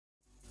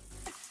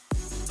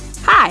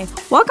Hi,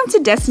 welcome to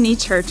Destiny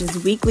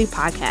Church's weekly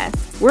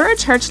podcast. We're a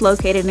church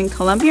located in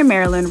Columbia,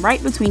 Maryland,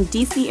 right between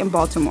DC and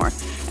Baltimore,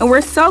 and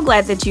we're so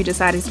glad that you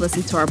decided to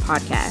listen to our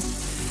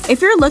podcast. If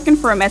you're looking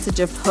for a message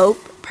of hope,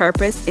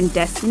 purpose, and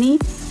destiny,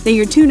 then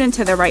you're tuned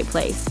into the right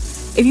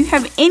place. If you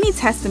have any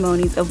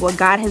testimonies of what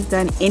God has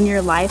done in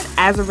your life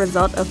as a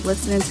result of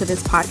listening to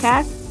this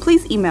podcast,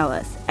 please email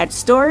us at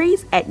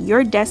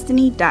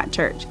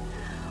stories@yourdestiny.church.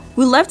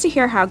 We love to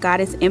hear how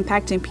God is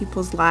impacting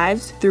people's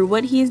lives through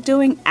what He is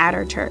doing at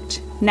our church.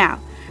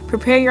 Now,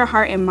 prepare your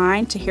heart and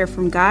mind to hear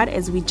from God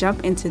as we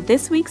jump into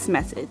this week's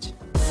message.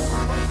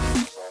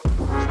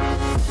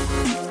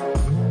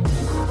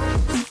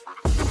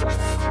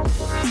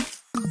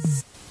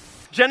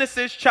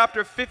 Genesis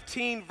chapter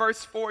 15,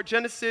 verse 4.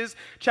 Genesis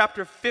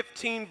chapter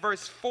 15,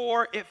 verse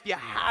 4. If you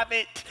have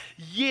it,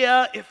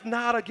 yeah. If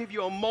not, I'll give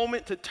you a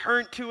moment to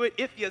turn to it.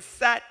 If you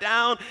sat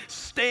down,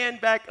 stand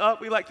back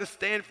up. We like to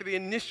stand for the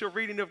initial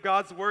reading of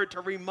God's word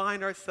to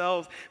remind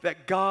ourselves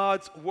that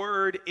God's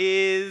word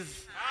is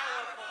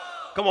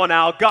powerful. Come on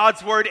now.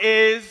 God's word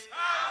is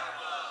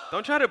powerful.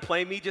 Don't try to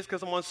play me just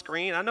because I'm on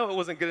screen. I know it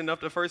wasn't good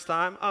enough the first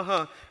time.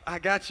 I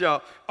got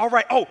y'all. All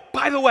right. Oh,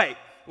 by the way,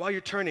 while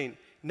you're turning,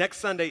 next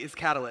Sunday is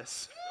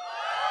Catalyst.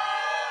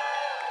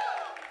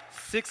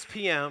 6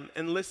 p.m.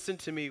 And listen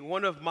to me,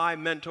 one of my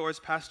mentors,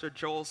 Pastor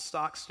Joel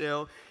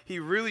Stockstill, he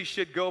really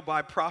should go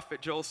by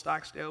Prophet Joel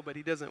Stockstill, but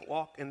he doesn't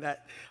walk in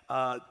that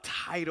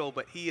title,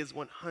 but he is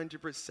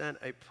 100%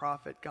 a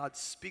prophet. God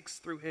speaks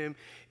through him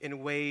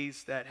in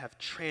ways that have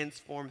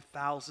transformed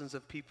thousands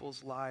of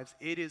people's lives.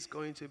 It is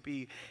going to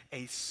be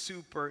a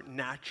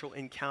supernatural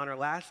encounter.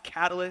 Last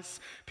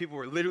Catalyst, people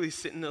were literally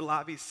sitting in the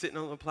lobby, sitting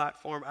on the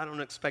platform. I don't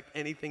expect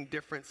anything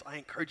different, so I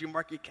encourage you,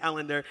 mark your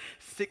calendar,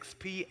 6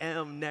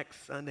 p.m.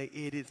 next Sunday.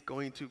 It is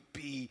going to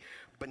be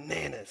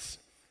bananas.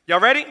 Y'all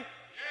ready? Yeah.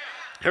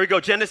 Here we go.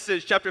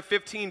 Genesis chapter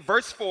 15,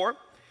 verse 4.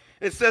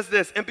 It says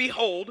this, "And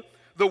behold,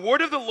 the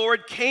word of the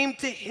Lord came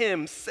to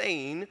him,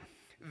 saying,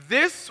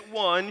 This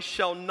one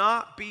shall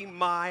not be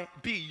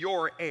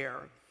your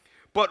heir,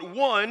 but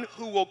one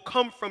who will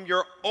come from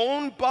your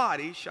own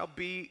body shall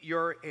be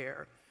your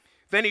heir.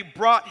 Then he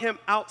brought him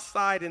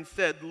outside and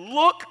said,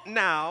 Look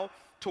now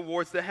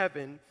towards the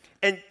heaven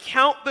and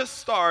count the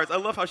stars." I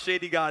love how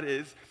shady God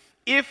is.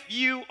 "If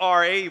you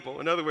are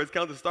able," in other words,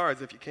 count the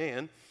stars if you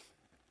can,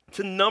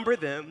 "to number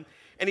them."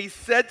 And he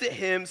said to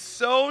him,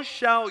 "So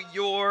shall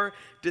your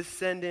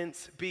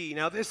descendants be."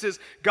 Now, this is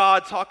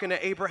God talking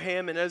to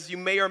Abraham, and as you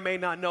may or may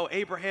not know,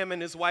 Abraham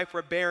and his wife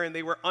were barren.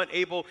 They were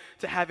unable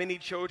to have any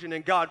children,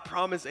 and God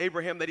promised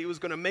Abraham that he was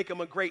going to make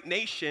him a great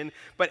nation,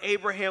 but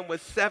Abraham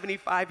was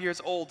 75 years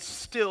old,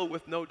 still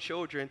with no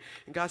children.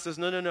 And God says,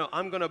 no,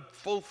 I'm going to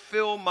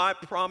fulfill my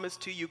promise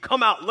to you.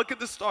 Come out, look at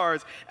the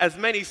stars. As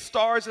many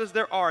stars as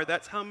there are,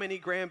 that's how many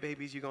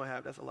grandbabies you're going to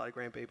have. That's a lot of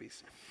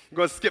grandbabies. I'm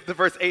going to skip to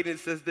verse 8, and it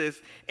says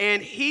this,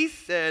 "And he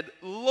said,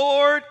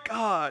 Lord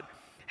God,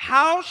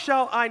 how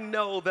shall I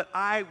know that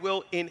I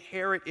will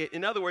inherit it?"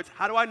 In other words,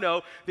 how do I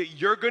know that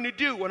you're going to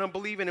do what I'm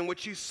believing in,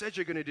 what you said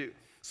you're going to do?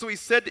 So he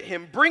said to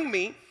him, "Bring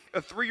me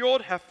a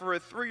 3-year-old heifer, a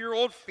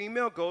 3-year-old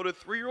female goat, a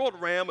 3-year-old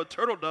ram, a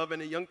turtle dove,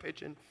 and a young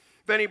pigeon."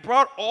 Then he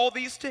brought all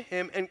these to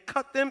him and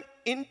cut them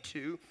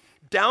into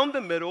down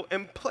the middle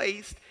and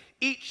placed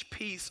each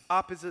piece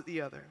opposite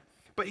the other.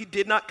 But he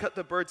did not cut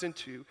the birds in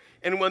two.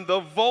 And when the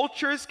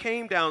vultures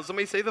came down,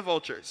 somebody say the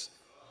vultures.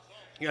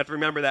 You have to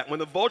remember that. When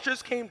the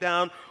vultures came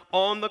down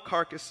on the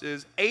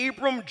carcasses,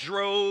 Abram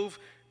drove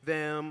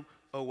them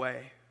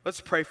away.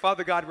 Let's pray.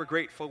 Father God, we're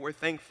grateful. We're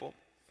thankful,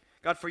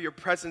 God, for your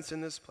presence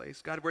in this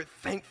place. God, we're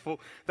thankful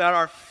that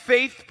our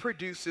faith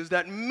produces,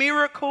 that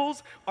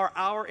miracles are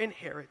our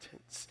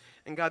inheritance.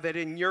 And God, that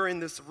you're in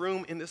this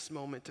room, in this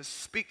moment, to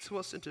speak to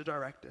us and to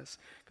direct us.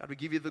 God, we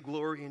give you the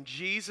glory. In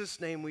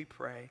Jesus' name we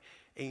pray.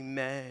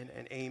 Amen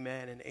and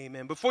amen and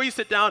amen. Before you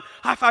sit down,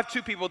 high five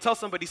two people. Tell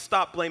somebody,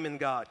 stop blaming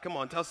God. Come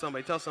on, tell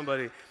somebody.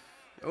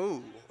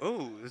 Oh,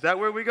 is that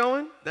where we're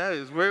going? That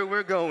is where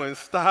we're going.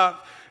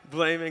 Stop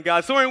blaming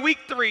God. So we're in week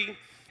 3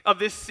 of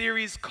this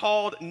series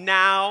called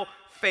Now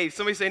Faith.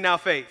 Somebody say now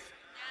faith.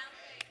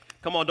 Now faith.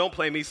 Come on, don't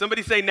play me.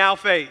 Somebody say now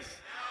faith.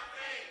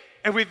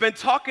 And we've been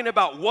talking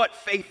about what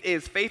faith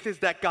is. Faith is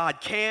that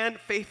God can,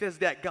 faith is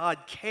that God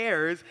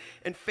cares,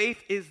 and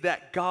faith is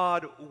that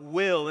God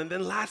will. And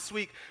then last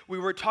week, we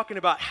were talking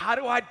about how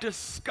do I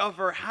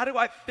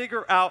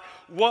figure out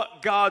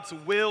what God's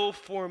will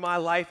for my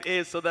life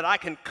is so that I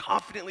can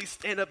confidently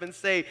stand up and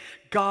say,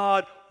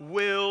 God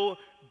will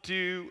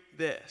do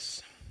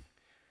this.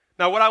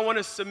 Now, what I want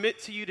to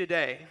submit to you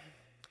today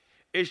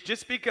is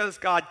just because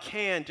God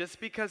can, just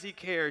because He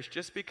cares,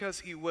 just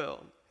because He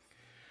will,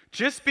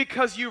 just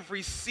because you've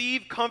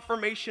received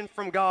confirmation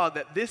from God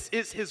that this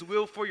is His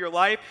will for your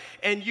life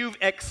and you've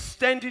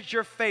extended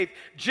your faith,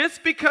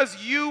 just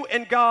because you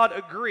and God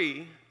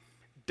agree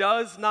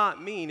does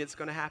not mean it's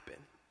going to happen.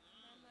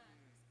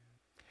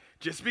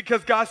 Just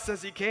because God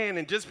says He can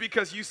and just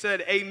because you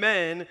said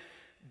amen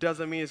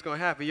doesn't mean it's going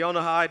to happen. Y'all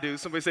know how I do.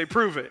 Somebody say,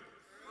 prove it.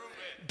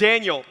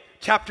 Daniel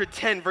chapter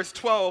 10, verse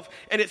 12,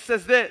 and it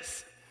says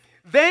this,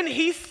 "Then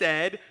he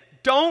said,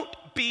 don't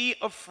be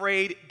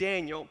afraid,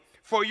 Daniel,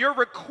 for your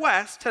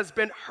request has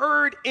been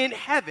heard in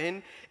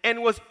heaven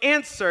and was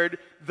answered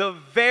the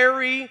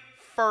very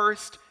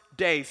first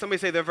day. Somebody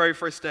say the very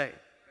first day.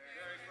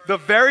 The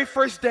very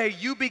first day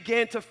you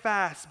began to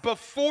fast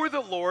before the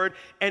Lord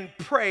and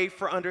pray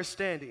for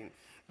understanding.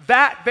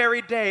 That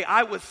very day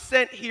I was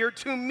sent here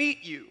to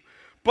meet you,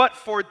 but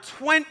for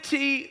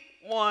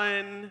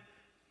 21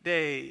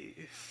 days.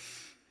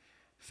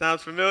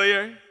 Sounds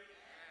familiar?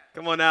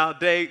 Come on now,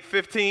 day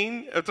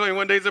 15 of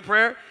 21 days of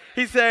prayer.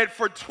 He said,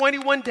 for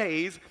 21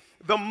 days,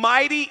 the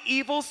mighty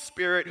evil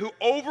spirit who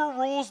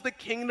overrules the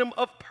kingdom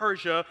of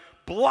Persia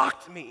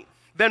blocked me.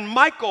 Then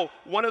Michael,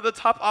 one of the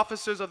top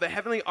officers of the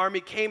heavenly army,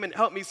 came and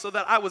helped me so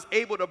that I was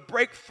able to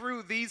break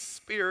through these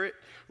spirit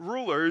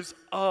rulers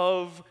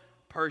of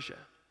Persia.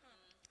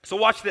 So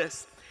watch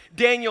this.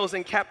 Daniel's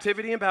in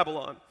captivity in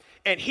Babylon,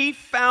 and he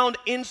found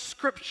in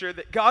Scripture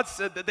that God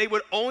said that they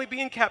would only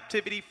be in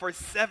captivity for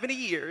 70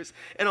 years,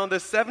 and on the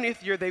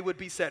 70th year they would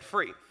be set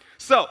free.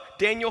 So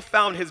Daniel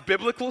found his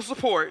biblical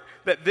support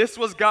that this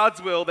was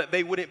God's will, that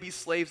they wouldn't be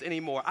slaves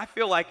anymore. I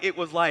feel like it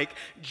was like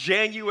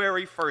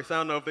January 1st. I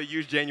don't know if they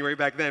used January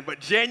back then,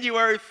 but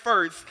January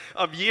 1st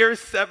of year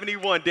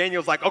 71,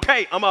 Daniel's like,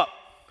 okay, I'm up.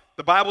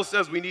 The Bible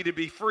says we need to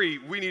be free.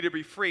 We need to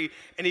be free.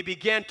 And he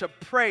began to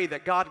pray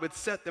that God would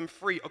set them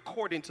free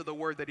according to the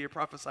word that he had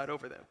prophesied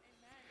over them. Amen.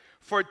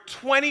 For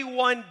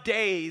 21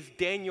 days,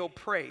 Daniel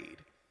prayed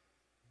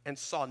and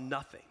saw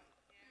nothing.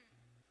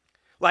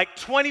 Like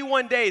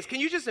 21 days. Can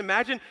you just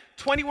imagine?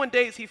 21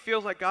 days he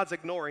feels like God's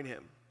ignoring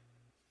him.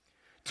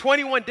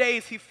 21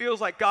 days he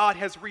feels like God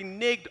has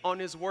reneged on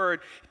his word.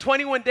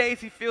 21 days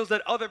he feels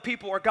that other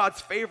people are God's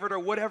favorite or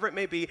whatever it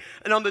may be.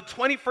 And on the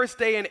 21st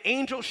day, an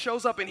angel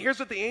shows up, and here's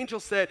what the angel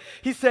said.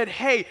 He said,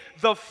 hey,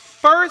 the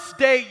first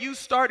day you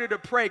started to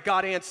pray,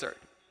 God answered.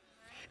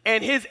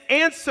 And his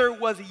answer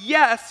was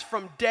yes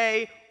from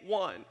day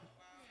one.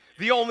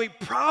 The only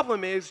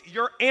problem is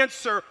your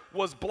answer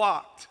was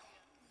blocked.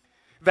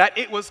 That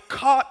it was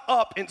caught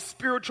up in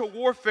spiritual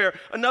warfare.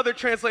 Another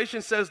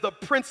translation says the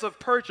prince of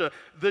Persia,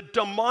 the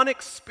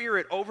demonic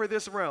spirit over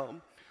this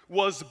realm,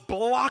 was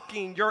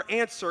blocking your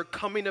answer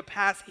coming to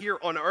pass here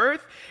on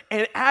earth.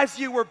 And as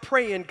you were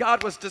praying,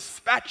 God was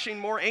dispatching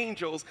more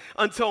angels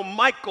until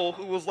Michael,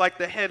 who was like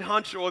the head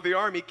honcho of the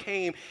army,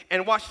 came.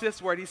 And watch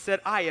this word. He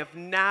said, I have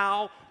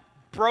now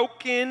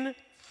broken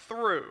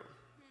through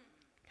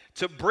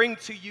to bring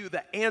to you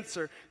the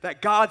answer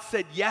that God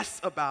said yes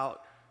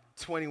about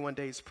 21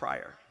 days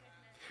prior.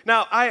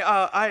 Now,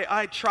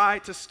 I try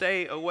to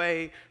stay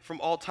away from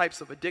all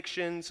types of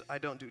addictions. I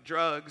don't do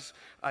drugs.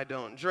 I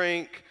don't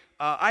drink.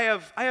 I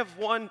have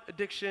one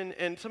addiction,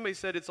 and somebody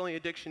said it's only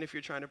addiction if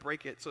you're trying to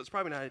break it. So it's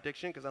probably not an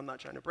addiction because I'm not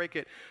trying to break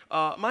it.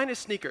 Mine is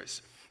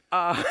sneakers.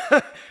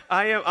 I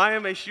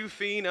am a shoe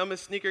fiend. I'm a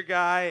sneaker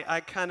guy.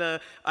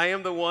 I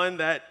am the one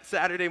that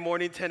Saturday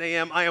morning, 10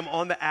 a.m., I am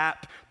on the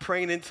app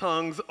praying in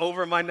tongues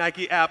over my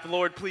Nike app.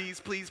 Lord,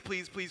 please, please,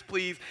 please, please,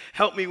 please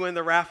help me win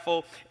the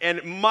raffle.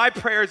 And my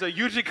prayers are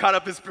usually caught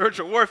up in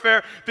spiritual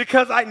warfare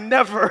because I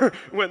never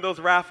win those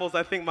raffles.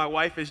 I think my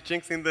wife is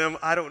jinxing them.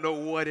 I don't know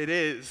what it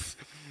is.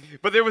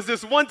 But there was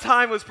this one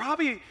time, it was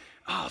probably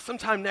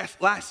sometime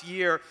last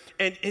year,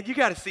 and you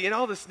got to see, and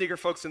all the sneaker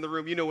folks in the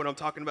room, you know what I'm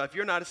talking about. If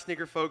you're not a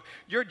sneaker folk,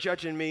 you're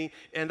judging me,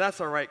 and that's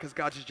all right because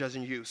God's just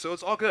judging you, so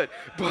it's all good.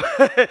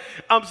 But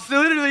I'm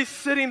literally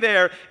sitting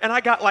there, and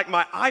I got like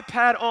my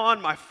iPad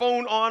on, my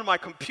phone on, my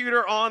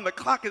computer on, the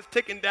clock is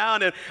ticking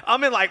down, and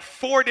I'm in like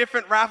 4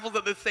 different raffles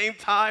at the same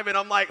time, and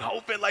I'm like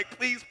hoping, like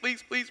please,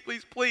 please, please,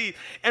 please, please.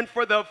 And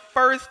for the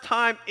first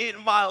time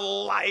in my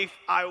life,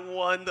 I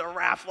won the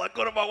raffle. I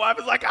go to my wife,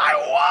 it's like,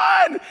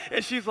 I won!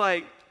 And she's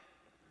like,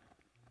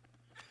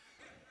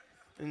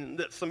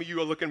 and some of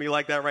you are looking at me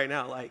like that right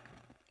now, like,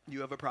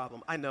 you have a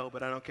problem. I know,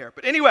 but I don't care.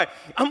 But anyway,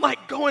 I'm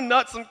like going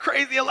nuts. I'm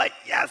crazy. I'm like,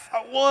 yes,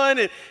 I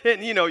won.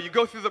 And you know, you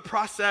go through the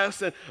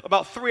process, and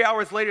about 3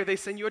 hours later, they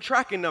send you a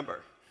tracking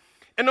number.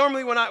 And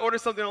normally when I order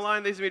something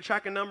online, they send me a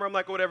tracking number. I'm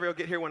like, whatever, it'll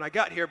get here when I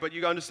got here. But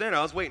you gotta understand,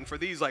 I was waiting for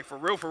these, like, for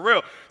real, for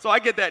real. So I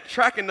get that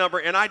tracking number,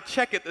 and I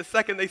check it the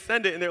second they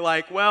send it, and they're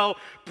like, well,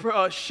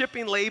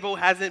 shipping label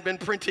hasn't been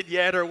printed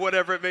yet, or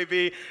whatever it may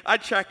be. I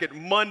check it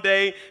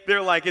Monday.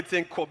 They're like, it's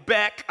in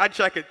Quebec. I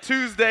check it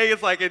Tuesday.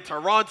 It's like in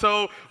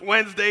Toronto.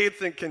 Wednesday,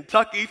 it's in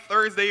Kentucky.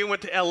 Thursday, it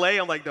went to LA.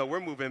 I'm like, no,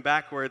 we're moving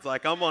backwards.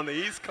 Like, I'm on the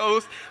East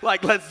Coast.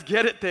 Like, let's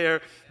get it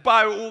there.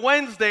 By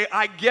Wednesday,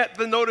 I get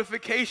the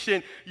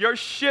notification, your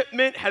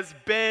shipment has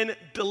been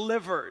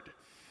delivered.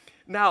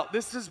 Now,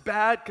 this is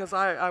bad because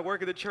I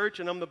work at the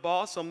church and I'm the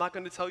boss, so I'm not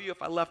going to tell you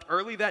if I left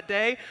early that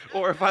day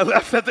or if I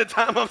left at the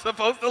time I'm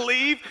supposed to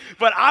leave,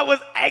 but I was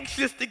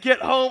anxious to get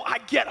home. I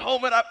get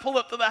home and I pull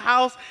up to the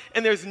house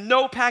and there's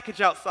no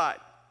package outside.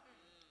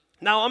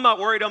 Now, I'm not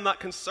worried, I'm not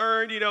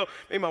concerned, you know,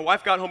 maybe my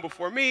wife got home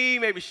before me,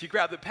 maybe she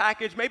grabbed the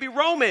package, maybe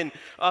Roman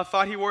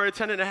thought he wore a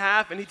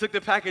 10.5 and he took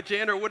the package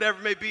in or whatever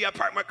it may be. I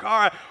park my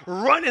car, I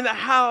run in the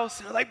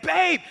house, and I'm like,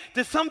 babe,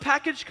 did some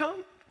package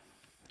come?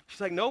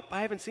 She's like, nope,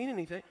 I haven't seen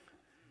anything.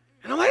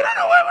 And I'm like, I don't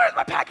know, where's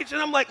my package?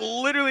 And I'm like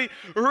literally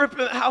ripping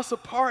the house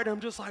apart. And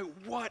I'm just like,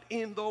 what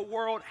in the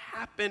world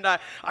happened? I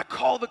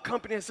called the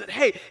company and said,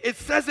 hey, it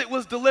says it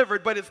was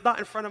delivered, but it's not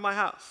in front of my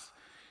house.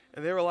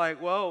 And they were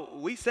like, well,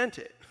 we sent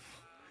it.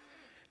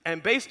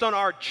 And based on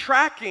our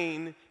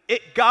tracking,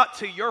 it got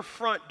to your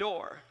front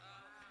door.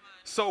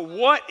 So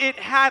what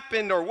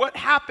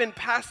happened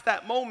past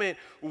that moment,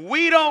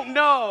 we don't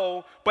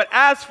know. But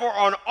as for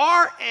on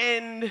our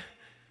end,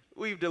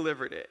 we've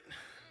delivered it.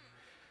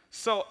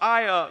 So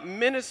I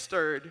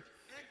ministered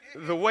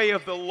the way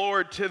of the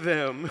Lord to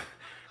them.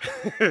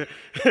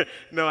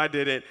 No, I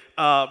didn't.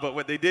 But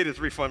what they did is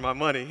refund my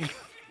money.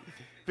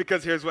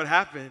 Because here's what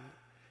happened.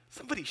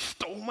 Somebody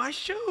stole my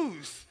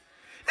shoes.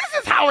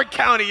 This is Howard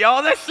County,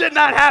 y'all. That should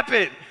not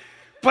happen.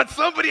 But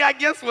somebody, I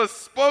guess, was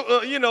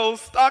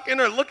stalking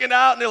or looking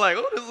out, and they're like,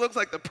 oh, this looks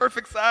like the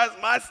perfect size,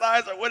 my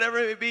size, or whatever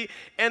it may be.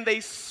 And they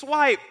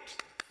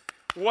swiped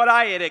what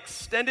I had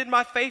extended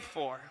my faith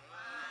for,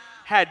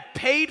 had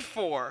paid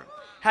for,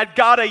 had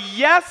got a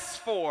yes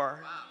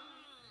for,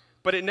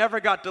 but it never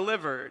got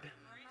delivered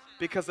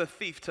because a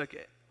thief took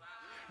it.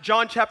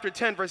 John chapter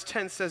 10, verse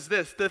 10 says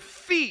this, the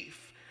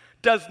thief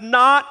does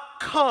not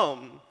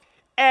come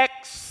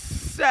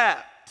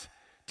except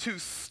to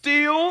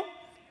steal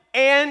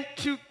and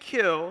to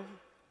kill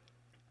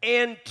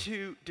and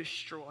to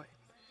destroy.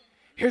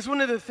 Here's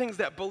one of the things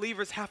that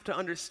believers have to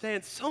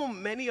understand. So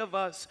many of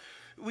us,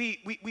 we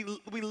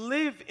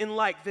live in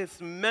like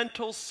this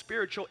mental,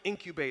 spiritual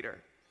incubator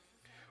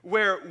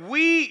where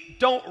we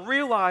don't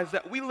realize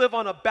that we live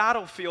on a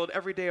battlefield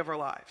every day of our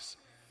lives.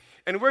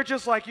 And we're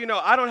just like,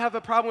 I don't have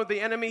a problem with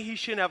the enemy. He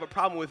shouldn't have a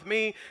problem with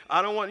me.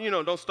 I don't want,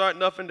 don't start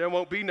nothing, there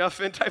won't be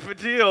nothing type of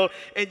deal.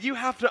 And you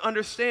have to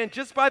understand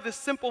just by the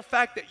simple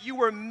fact that you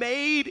were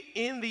made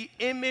in the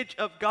image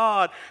of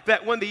God,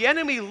 that when the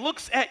enemy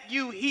looks at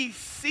you, he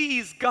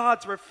sees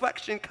God's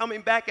reflection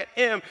coming back at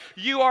him.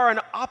 You are in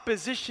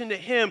opposition to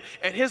him,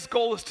 and his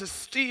goal is to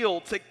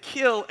steal, to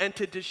kill, and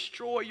to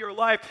destroy your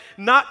life.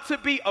 Not to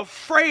be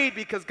afraid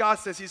because God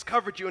says he's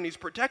covered you and he's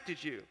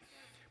protected you.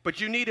 But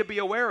you need to be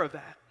aware of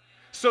that.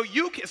 So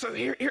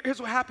here's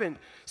what happened.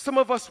 Some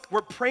of us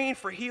were praying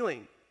for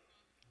healing,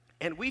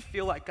 and we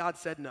feel like God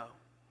said no.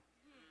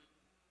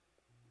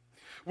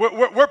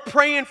 We're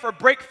praying for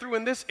breakthrough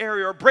in this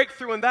area or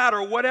breakthrough in that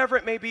or whatever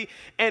it may be,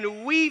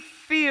 and we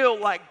feel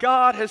like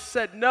God has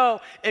said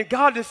no, and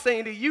God is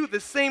saying to you the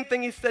same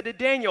thing he said to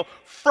Daniel.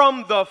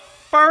 From the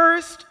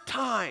first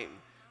time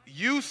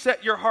you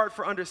set your heart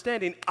for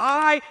understanding,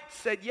 I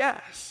said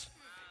yes,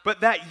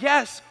 but that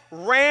yes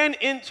ran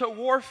into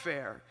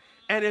warfare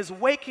and is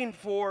waiting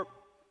for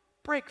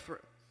breakthrough.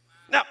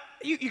 Now,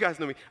 you guys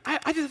know me. I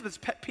just have this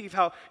pet peeve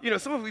how,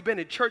 some of us, we've been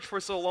in church for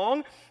so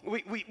long,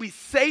 we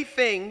say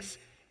things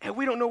and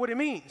we don't know what it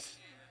means.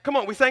 Come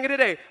on, we sang it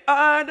today.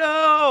 I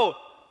know.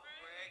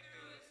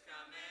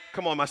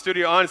 Come on, my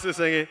studio audience is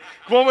singing.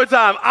 One more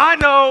time. I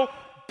know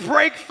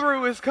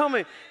breakthrough is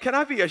coming. Can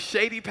I be a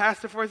shady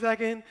pastor for a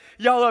second?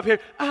 Y'all up here,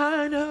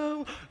 I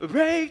know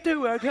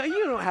breakthrough.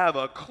 You don't have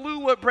a clue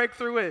what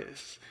breakthrough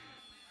is.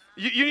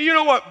 You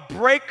know what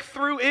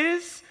breakthrough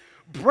is?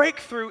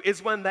 Breakthrough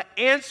is when the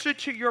answer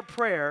to your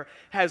prayer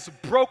has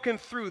broken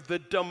through the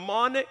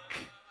demonic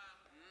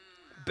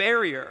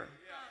barrier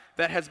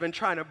that has been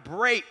trying to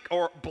break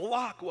or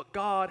block what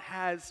God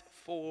has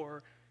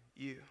for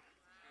you.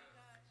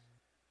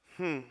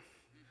 I'm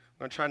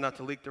going to try not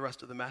to leak the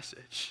rest of the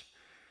message.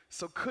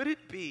 So could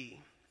it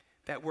be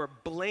that we're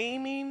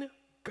blaming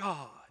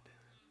God?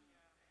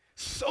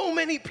 So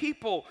many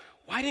people,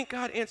 why didn't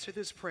God answer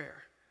this prayer?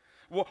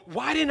 Well,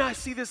 why didn't I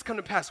see this come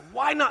to pass?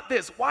 Why not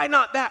this? Why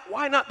not that?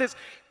 Why not this?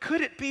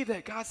 Could it be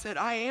that God said,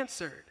 I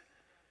answered.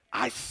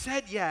 I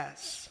said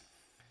yes.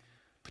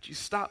 But you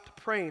stopped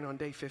praying on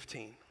day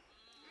 15.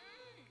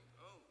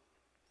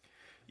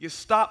 You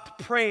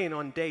stopped praying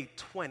on day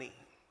 20.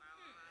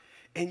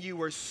 And you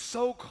were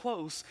so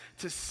close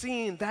to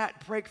seeing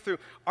that breakthrough.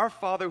 Our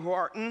Father who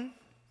art in,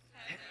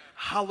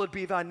 hallowed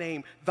be thy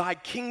name. Thy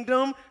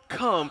kingdom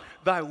come.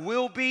 Thy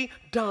will be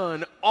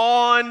done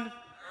on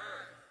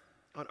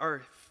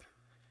earth,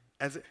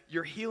 as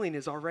your healing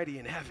is already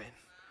in heaven.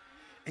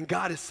 And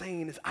God is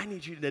saying is, I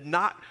need you to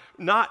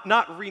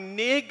not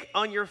renege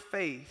on your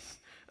faith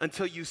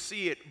until you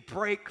see it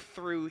break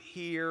through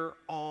here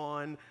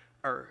on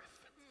earth.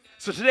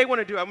 So today I'm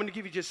going to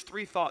give you just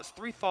three thoughts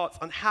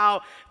on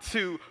how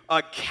to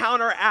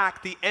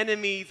counteract the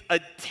enemy's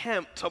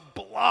attempt to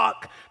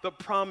block the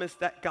promise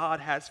that God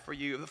has for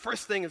you. The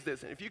first thing is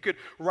this, and if you could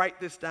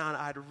write this down,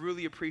 I'd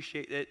really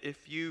appreciate it.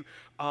 If you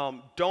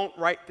don't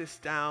write this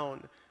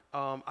down,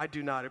 I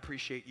do not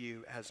appreciate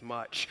you as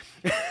much.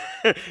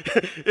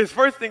 His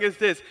first thing is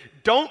this: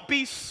 don't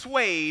be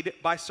swayed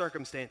by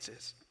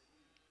circumstances.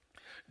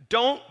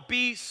 Don't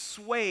be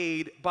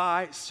swayed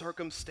by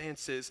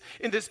circumstances.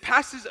 In this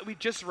passage that we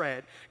just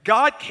read,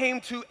 God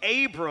came to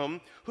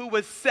Abram, who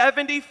was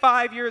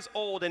 75 years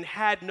old and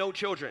had no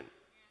children.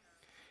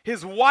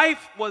 His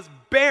wife was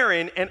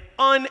barren and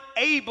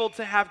unable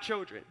to have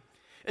children.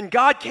 And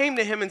God came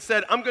to him and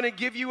said, I'm going to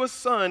give you a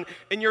son,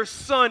 and your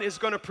son is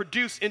going to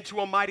produce into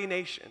a mighty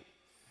nation.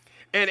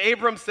 And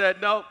Abram said,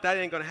 no, that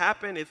ain't going to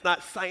happen. It's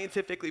not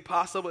scientifically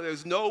possible.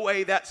 There's no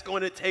way that's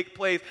going to take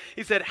place.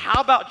 He said,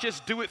 how about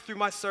just do it through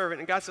my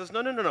servant? And God says,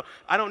 no.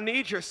 I don't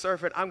need your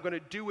servant. I'm going to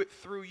do it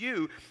through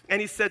you.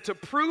 And he said, to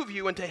prove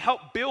you and to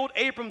help build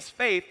Abram's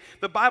faith,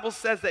 the Bible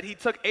says that he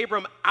took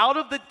Abram out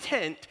of the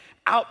tent,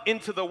 out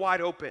into the wide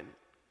open.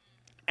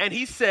 And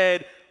he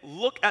said,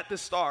 look at the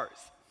stars.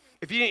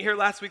 If you didn't hear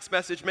last week's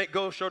message,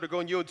 go on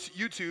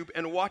YouTube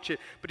and watch it.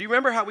 But do you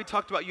remember how we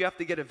talked about you have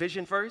to get a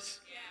vision first?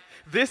 Yeah.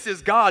 This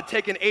is God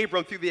taking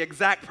Abram through the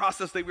exact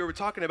process that we were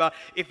talking about.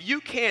 If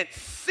you can't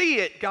see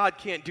it, God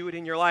can't do it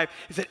in your life.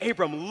 He said,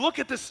 Abram, look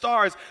at the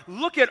stars.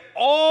 Look at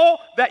all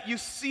that you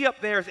see up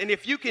there. And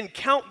if you can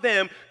count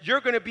them, you're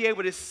going to be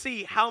able to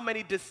see how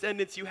many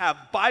descendants you have.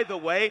 By the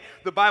way,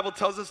 the Bible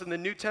tells us in the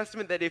New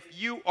Testament that if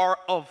you are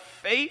of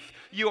faith,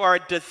 you are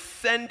a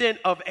descendant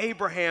of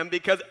Abraham,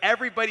 because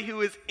everybody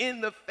who is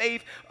in the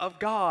faith of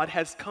God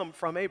has come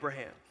from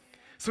Abraham.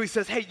 So he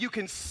says, hey, you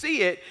can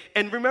see it.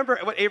 And remember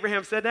what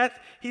Abraham said next?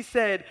 He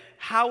said,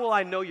 how will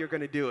I know you're going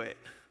to do it?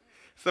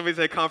 Somebody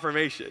said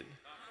confirmation.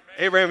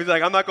 Abraham is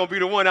like, I'm not going to be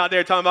the one out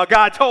there talking about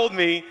God told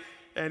me.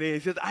 And he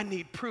says, I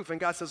need proof. And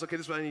God says, okay,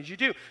 this is what I need you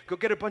to do. Go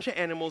get a bunch of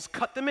animals,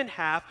 cut them in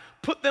half,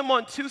 put them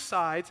on two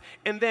sides,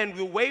 and then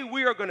the way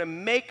we are going to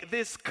make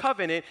this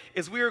covenant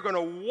is we are going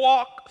to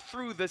walk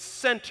through the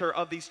center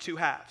of these two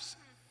halves.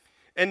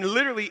 And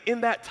literally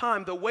in that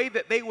time, the way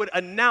that they would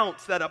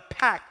announce that a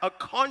pact, a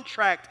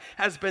contract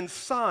has been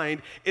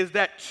signed is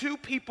that two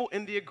people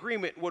in the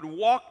agreement would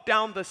walk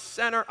down the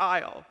center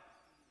aisle.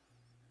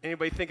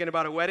 Anybody thinking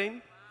about a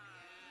wedding?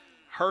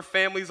 Her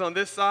family's on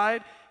this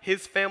side,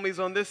 his family's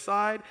on this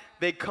side.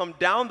 They come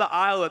down the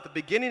aisle at the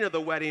beginning of the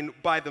wedding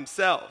by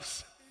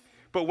themselves.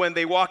 But when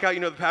they walk out,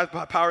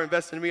 the power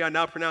invested in me, I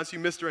now pronounce you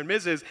Mr. and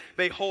Mrs.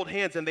 They hold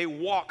hands and they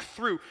walk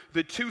through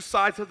the two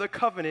sides of the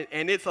covenant.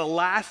 And it's a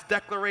last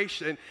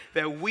declaration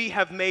that we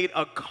have made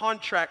a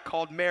contract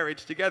called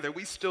marriage together.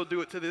 We still do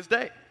it to this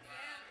day.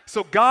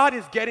 So God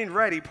is getting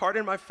ready,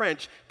 pardon my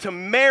French, to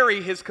marry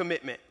his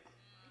commitment.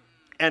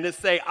 And to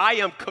say, I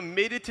am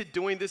committed to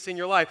doing this in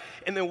your life.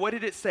 And then what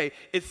did it say?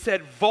 It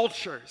said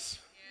vultures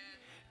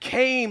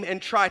came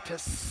and tried to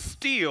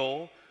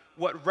steal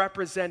what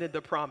represented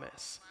the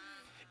promise.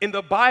 In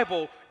the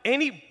Bible,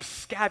 any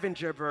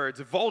scavenger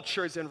birds,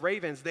 vultures and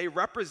ravens, they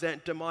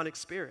represent demonic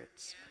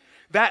spirits.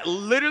 That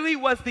literally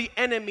was the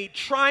enemy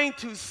trying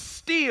to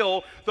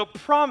steal the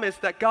promise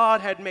that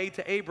God had made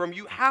to Abram.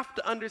 You have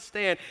to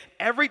understand,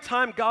 every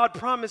time God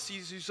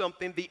promises you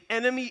something, the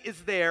enemy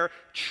is there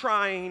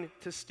trying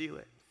to steal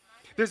it.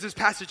 There's this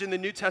passage in the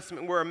New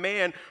Testament where a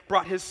man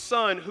brought his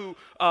son who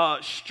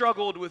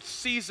struggled with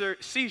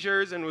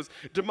seizures and was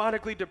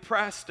demonically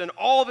depressed and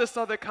all this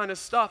other kind of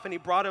stuff. And he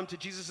brought him to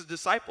Jesus'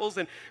 disciples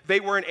and they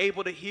weren't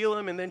able to heal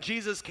him. And then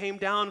Jesus came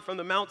down from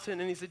the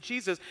mountain and he said,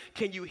 Jesus,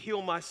 can you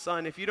heal my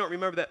son? If you don't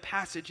remember that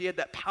passage, he had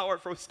that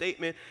powerful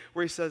statement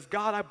where he says,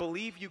 God, I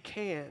believe you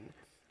can.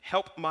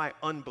 Help my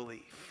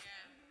unbelief.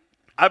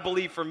 I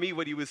believe for me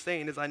what he was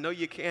saying is I know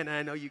you can and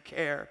I know you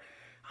care.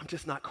 I'm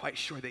just not quite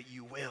sure that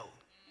you will.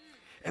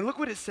 And look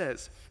what it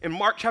says in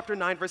Mark chapter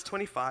 9, verse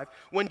 25.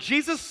 When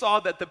Jesus saw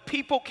that the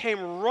people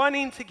came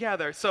running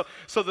together, so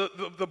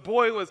the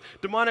boy was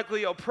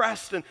demonically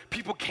oppressed and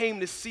people came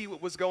to see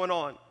what was going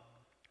on.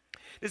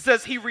 It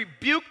says, he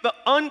rebuked the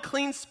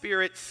unclean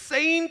spirit,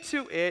 saying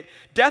to it,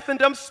 deaf and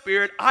dumb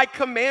spirit, I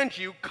command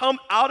you, come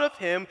out of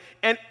him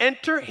and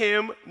enter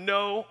him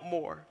no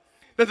more.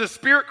 Then the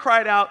spirit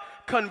cried out,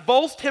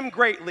 convulsed him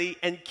greatly,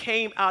 and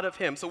came out of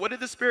him. So what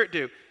did the spirit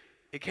do?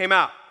 It came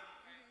out,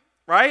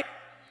 right?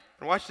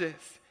 And watch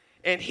this.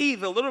 And he,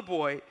 the little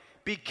boy,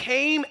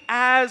 became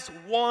as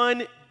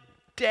one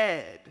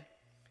dead,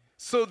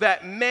 so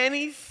that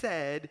many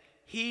said,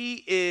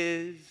 he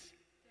is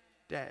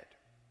dead.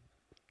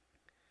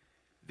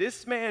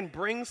 This man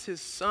brings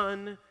his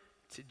son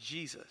to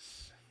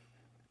Jesus,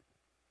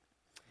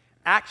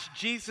 asks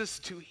Jesus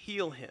to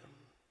heal him.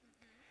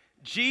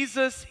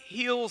 Jesus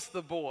heals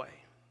the boy.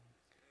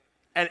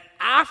 And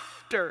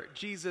after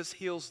Jesus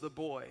heals the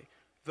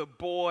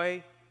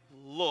boy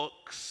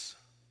looks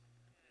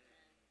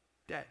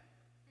dead.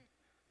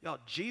 Y'all,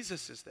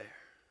 Jesus is there.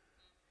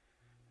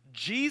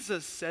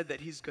 Jesus said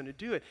that he's going to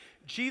do it.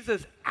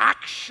 Jesus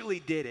actually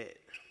did it.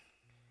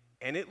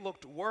 And it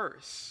looked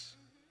worse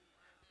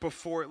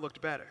before it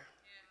looked better.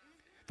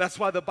 That's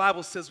why the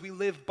Bible says we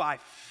live by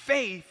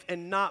faith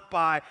and not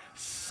by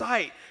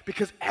sight.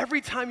 Because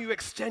every time you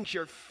extend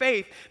your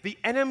faith, the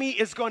enemy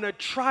is going to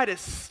try to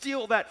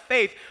steal that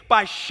faith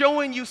by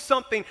showing you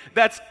something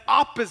that's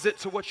opposite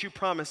to what you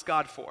promised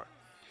God for.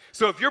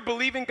 So if you're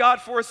believing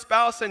God for a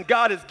spouse and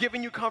God is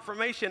giving you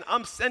confirmation,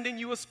 I'm sending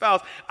you a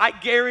spouse, I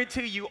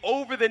guarantee you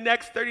over the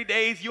next 30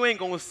 days, you ain't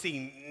going to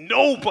see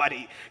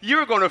nobody.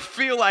 You're going to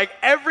feel like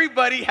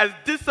everybody has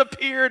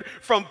disappeared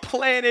from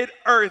planet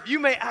Earth. You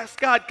may ask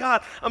God,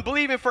 I'm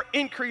believing for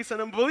increase and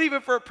I'm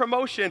believing for a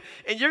promotion,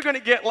 and you're going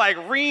to get like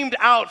reamed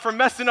out for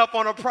messing up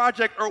on a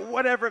project or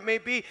whatever it may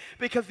be,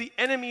 because the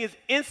enemy is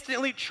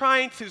instantly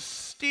trying to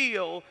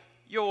steal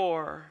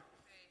your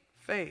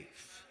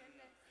faith.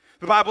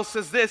 The Bible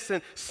says this in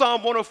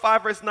Psalm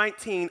 105, verse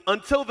 19,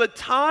 until the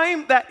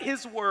time that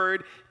his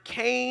word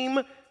came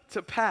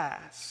to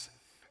pass,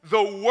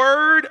 the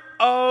word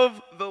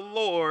of the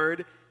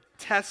Lord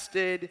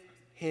tested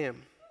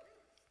him.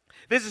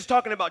 This is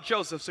talking about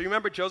Joseph. So you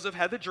remember Joseph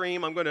had the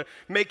dream, I'm going to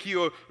make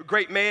you a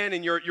great man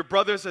and your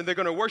brothers, and they're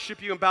going to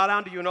worship you and bow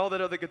down to you and all that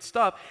other good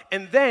stuff.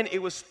 And then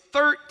it was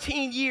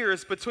 13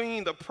 years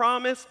between the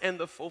promise and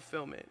the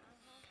fulfillment.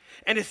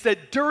 And it said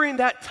during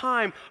that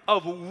time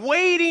of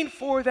waiting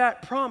for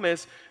that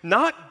promise,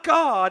 not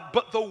God,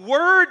 but the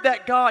word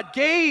that God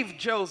gave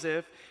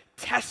Joseph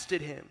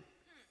tested him.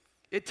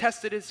 It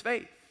tested his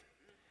faith.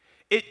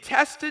 It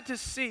tested to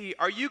see,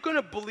 are you going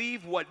to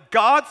believe what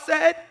God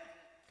said,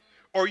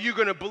 or are you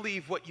going to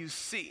believe what you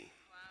see?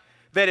 Wow.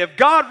 That if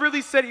God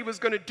really said he was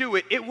going to do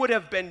it, it would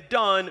have been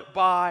done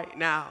by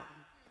now.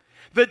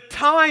 The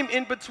time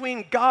in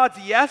between God's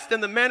yes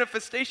and the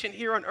manifestation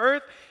here on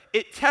earth,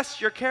 it tests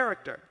your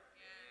character.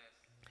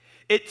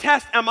 It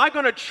tests, am I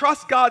going to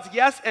trust God's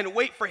yes and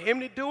wait for him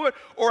to do it,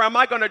 or am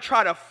I going to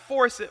try to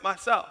force it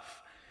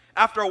myself?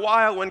 After a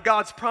while, when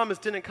God's promise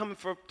didn't come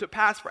to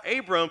pass for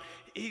Abram,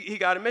 he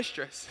got a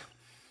mistress.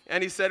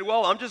 And he said,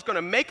 well, I'm just going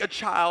to make a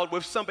child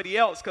with somebody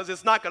else because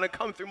it's not going to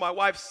come through my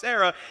wife,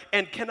 Sarah.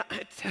 And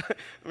let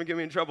me get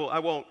me in trouble. I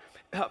won't.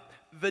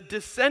 The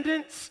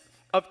descendants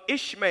of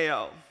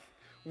Ishmael,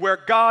 where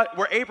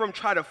Abram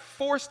tried to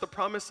force the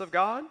promise of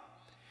God,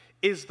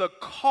 is the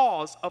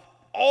cause of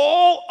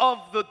all of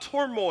the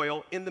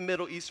turmoil in the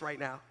Middle East right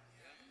now.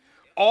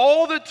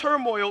 All the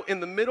turmoil in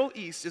the Middle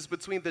East is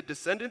between the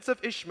descendants of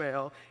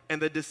Ishmael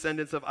and the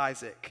descendants of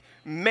Isaac.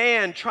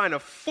 Man trying to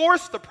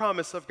force the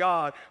promise of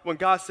God when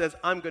God says,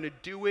 I'm going to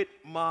do it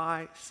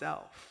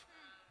myself.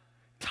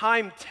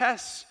 Time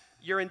tests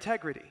your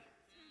integrity.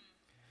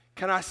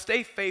 Can I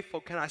stay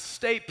faithful? Can I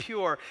stay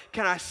pure?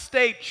 Can I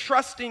stay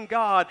trusting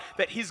God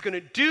that he's going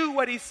to do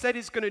what he said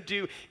he's going to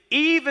do,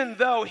 even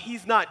though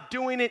he's not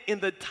doing it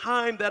in the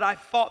time that I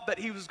thought that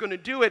he was going to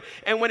do it?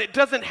 And when it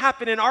doesn't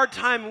happen in our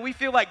time and we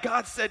feel like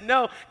God said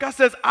no, God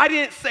says, I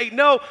didn't say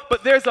no,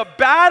 but there's a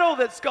battle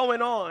that's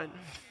going on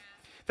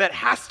that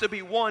has to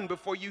be won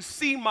before you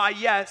see my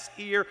yes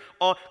here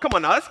on. Come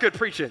on now, that's good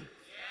preaching.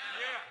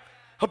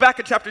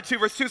 Habakkuk chapter 2,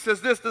 verse 2 says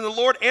this, then the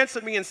Lord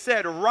answered me and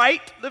said,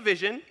 write the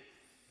vision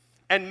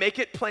and make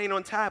it plain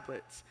on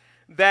tablets,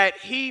 that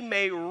he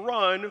may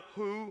run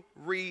who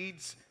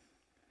reads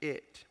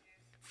it.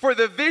 For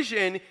the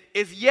vision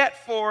is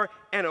yet for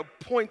an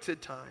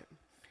appointed time,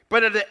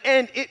 but at the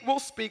end it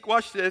will speak,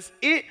 watch this,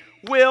 it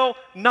will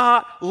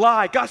not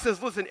lie. God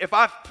says, listen, if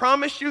I've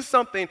promised you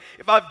something,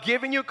 if I've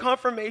given you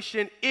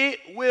confirmation, it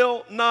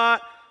will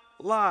not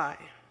lie.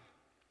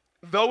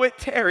 Though it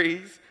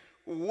tarries,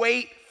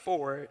 wait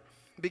for it,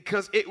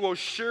 because it will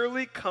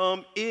surely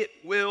come, it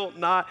will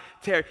not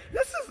tarry.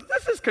 This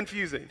is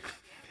confusing.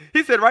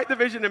 He said, write the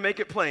vision and make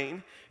it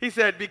plain. He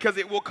said, because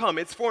it will come.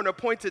 It's for an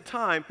appointed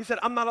time. He said,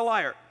 I'm not a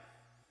liar.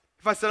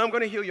 If I said I'm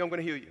going to heal you, I'm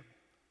going to heal you.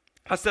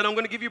 If I said I'm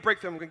going to give you a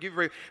breakthrough, I'm going to give you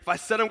a breakthrough. If I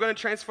said I'm going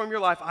to transform your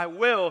life, I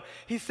will.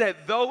 He said,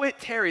 though it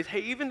tarries,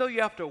 hey, even though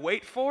you have to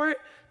wait for it,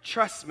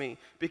 trust me,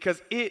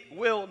 because it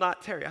will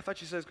not tarry. I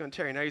thought you said it's going to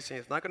tarry. Now you're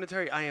saying it's not going to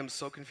tarry. I am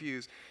so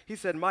confused. He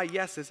said, my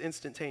yes is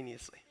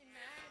instantaneously.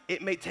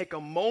 It may take a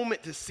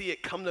moment to see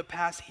it come to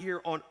pass here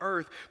on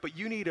earth, but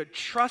you need to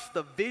trust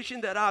the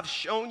vision that I've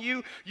shown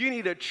you. You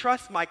need to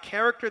trust my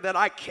character, that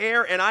I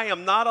care and I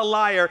am not a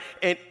liar,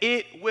 and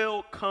it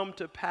will come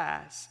to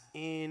pass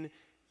in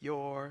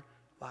your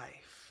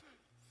life.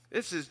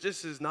 This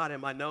is not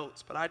in my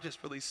notes, but I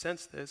just really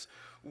sense this.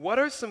 What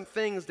are some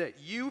things that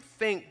you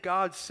think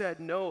God said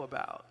no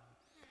about?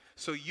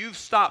 So you've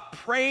stopped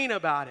praying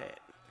about it.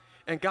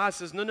 And God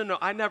says, no,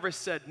 I never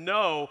said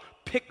no.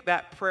 Pick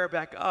that prayer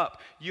back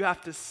up. You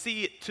have to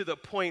see it to the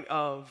point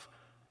of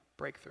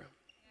breakthrough.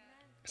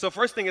 So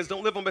first thing is,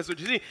 don't live on based on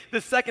what you see.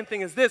 The second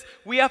thing is this: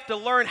 we have to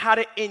learn how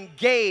to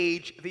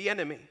engage the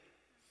enemy.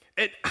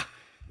 And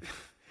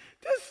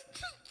this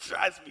just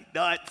drives me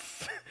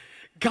nuts.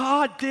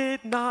 God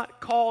did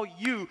not call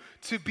you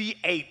to be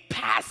a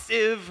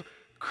passive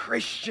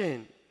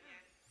Christian.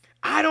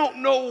 I don't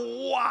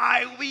know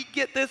why we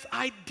get this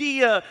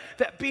idea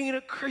that being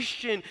a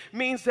Christian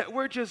means that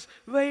we're just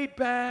laid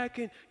back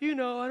and, I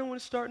don't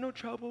want to start no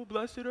trouble.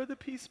 Blessed are the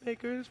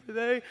peacemakers, for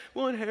they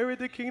will inherit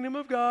the kingdom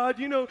of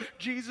God.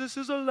 Jesus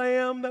is a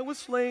lamb that was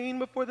slain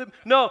before the...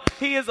 No,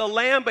 he is a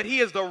lamb, but he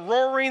is the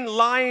roaring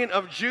lion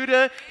of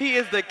Judah. He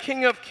is the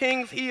King of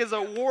kings. He is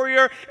a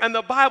warrior. And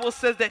the Bible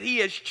says that he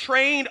has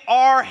trained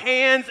our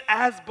hands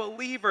as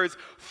believers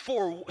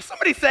for...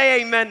 Somebody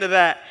say amen to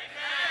that. Amen.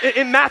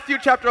 In Matthew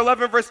chapter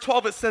 11, verse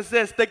 12, it says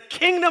this: the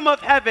kingdom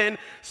of heaven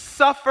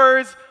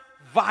suffers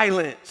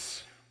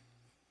violence.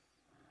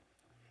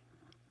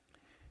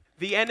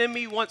 The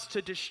enemy wants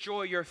to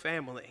destroy your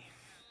family.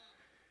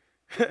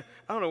 I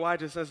don't know why it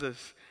just says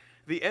this.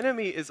 The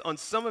enemy is on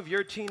some of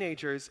your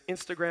teenagers'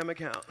 Instagram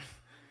account.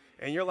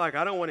 And you're like,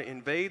 I don't want to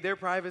invade their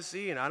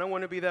privacy, and I don't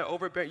want to be that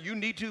overbearing. You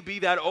need to be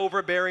that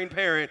overbearing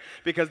parent,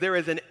 because there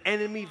is an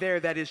enemy there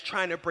that is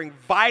trying to bring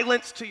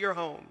violence to your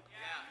home,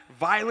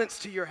 violence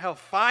to your health,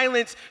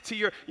 violence to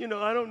your,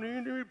 I don't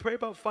need to pray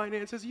about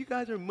finances. You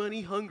guys are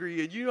money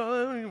hungry,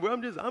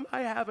 and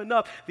I have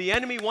enough. The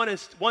enemy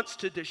wants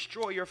to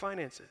destroy your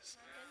finances.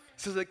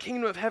 So the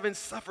kingdom of heaven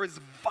suffers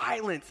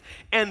violence,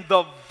 and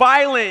the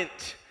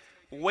violent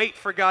wait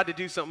for God to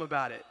do something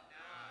about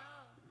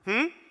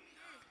it.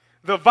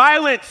 The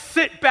violent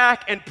sit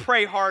back and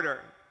pray harder.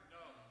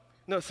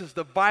 No, it says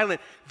the violent,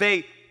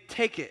 they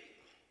take it.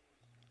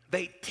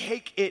 They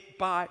take it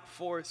by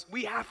force.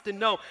 We have to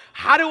know,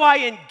 how do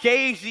I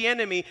engage the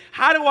enemy?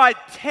 How do I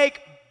take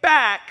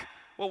back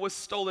what was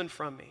stolen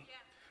from me?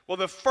 Well,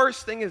 the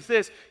first thing is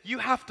this: you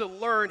have to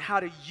learn how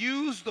to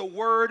use the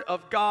word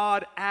of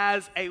God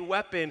as a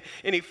weapon.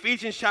 In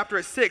Ephesians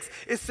chapter 6,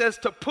 it says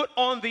to put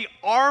on the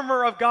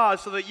armor of God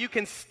so that you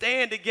can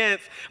stand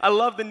against, I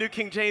love the New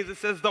King James, it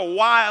says the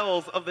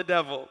wiles of the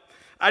devil.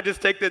 I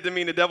just take that to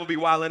mean the devil be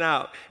wilding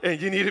out,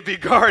 and you need to be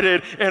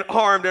guarded and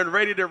armed and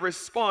ready to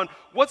respond.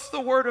 What's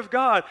the word of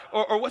God?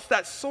 Or what's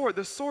that sword?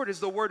 The sword is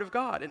the word of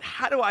God. And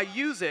how do I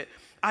use it?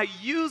 I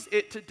use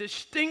it to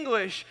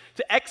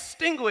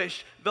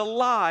extinguish the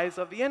lies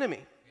of the enemy.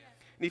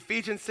 In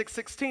Ephesians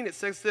 6:16, it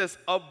says this: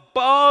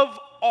 above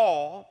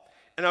all,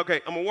 and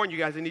okay, I'm going to warn you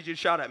guys, I need you to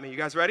shout at me. You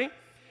guys ready?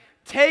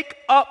 Take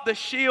up the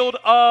shield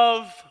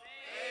of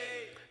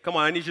faith. Come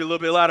on, I need you a little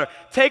bit louder.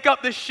 Take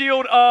up the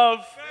shield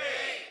of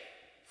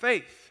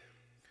faith,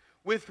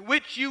 with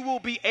which you will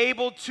be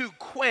able to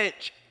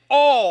quench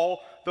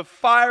all the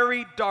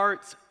fiery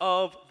darts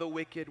of the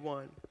wicked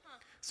one.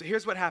 So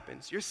here's what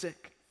happens. You're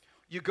sick.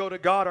 You go to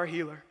God, our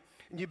healer,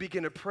 and you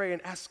begin to pray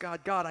and ask God,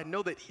 God, I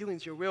know that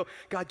healing's your will.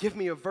 God, give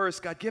me a verse.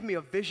 God, give me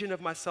a vision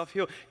of myself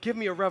healed. Give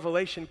me a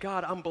revelation.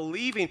 God, I'm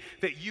believing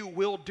that you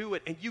will do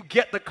it. And you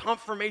get the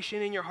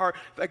confirmation in your heart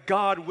that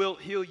God will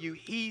heal you.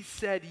 He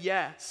said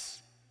yes.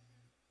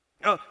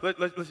 Oh,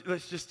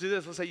 let's just do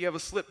this. Let's say you have a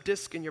slipped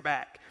disc in your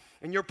back,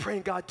 and you're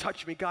praying, God,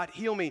 touch me, God,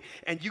 heal me,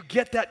 and you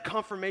get that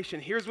confirmation.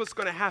 Here's what's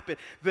going to happen.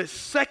 The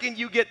second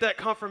you get that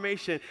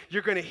confirmation,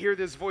 you're going to hear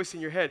this voice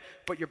in your head,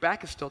 but your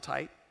back is still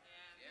tight.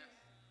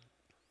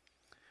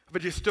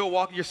 But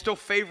you're still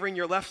favoring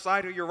your left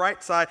side or your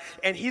right side,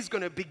 and he's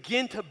going to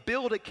begin to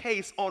build a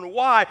case on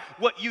why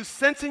what you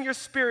sense in your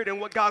spirit and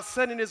what God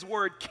said in his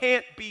word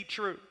can't be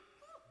true.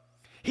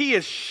 He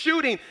is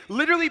shooting,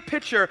 literally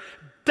picture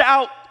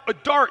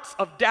darts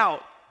of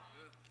doubt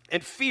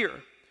and fear,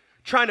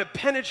 trying to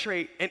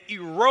penetrate and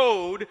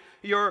erode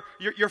your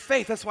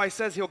faith. That's why he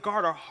says he'll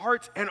guard our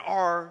hearts and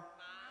our minds,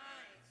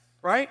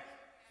 right?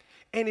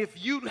 And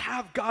if you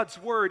have God's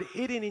word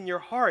hidden in your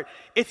heart,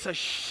 it's a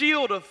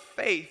shield of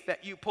faith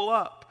that you pull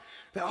up.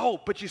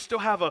 But you still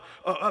have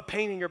a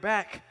pain in your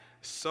back.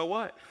 So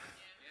what?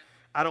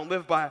 I don't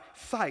live by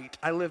sight.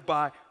 I live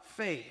by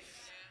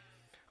faith.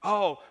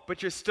 Oh,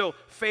 but you're still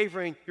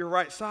favoring your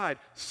right side.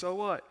 So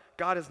what?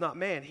 God is not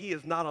man. He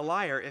is not a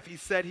liar. If he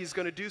said he's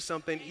going to do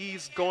something,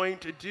 he's going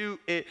to do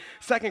it.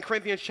 2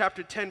 Corinthians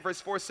chapter 10, verse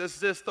 4 says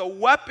this: the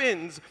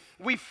weapons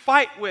we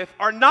fight with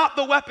are not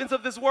the weapons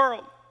of this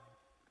world.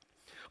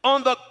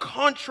 On the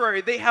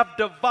contrary, they have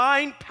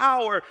divine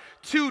power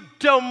to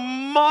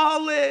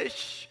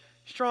demolish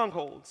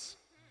strongholds.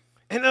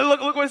 And then look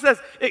what it says.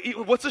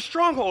 What's a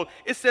stronghold?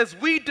 It says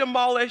we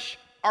demolish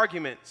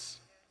arguments.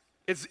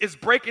 It's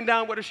breaking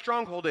down what a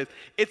stronghold is.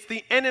 It's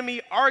the enemy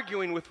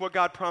arguing with what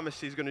God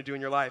promised he's going to do in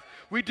your life.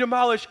 We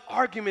demolish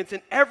arguments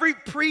and every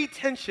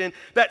pretension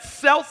that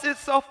sets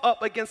itself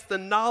up against the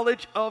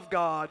knowledge of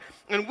God.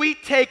 And we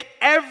take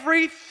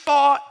every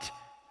thought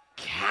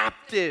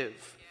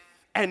captive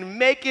and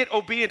make it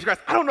obedient to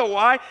Christ. I don't know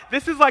why.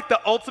 This is like the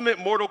ultimate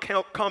Mortal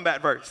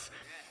Kombat verse.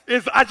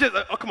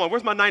 Come on,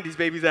 where's my 90s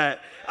babies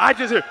at? I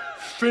just hear,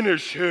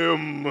 finish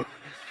him.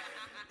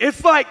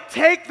 It's like,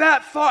 take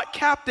that thought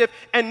captive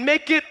and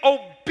make it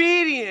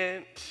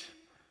obedient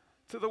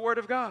to the word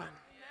of God.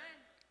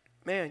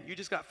 Man, you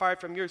just got fired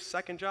from your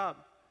second job.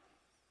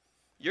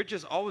 You're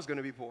just always going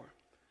to be poor.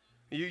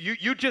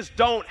 You just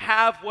don't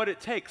have what it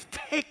takes.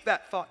 Take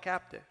that thought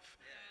captive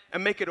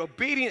and make it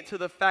obedient to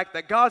the fact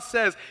that God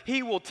says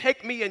he will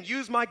take me and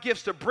use my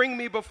gifts to bring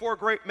me before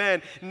great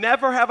men.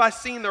 Never have I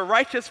seen the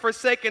righteous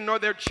forsaken, nor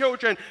their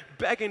children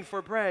begging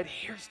for bread.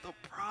 Here's the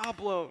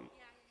problem.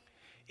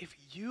 If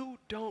you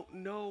don't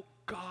know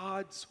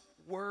God's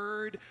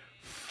word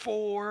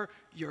for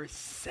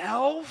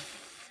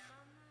yourself,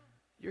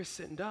 you're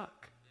sitting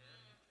duck.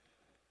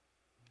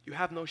 You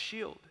have no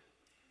shield.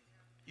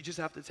 You just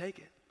have to take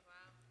it.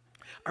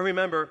 I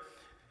remember,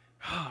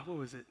 what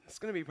was it? It's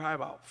going to be probably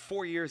about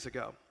 4 years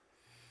ago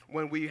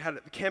when we had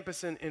the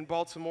campus in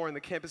Baltimore and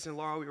the campus in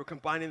Laurel, we were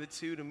combining the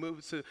two to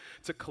move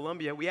to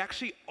Columbia. We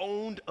actually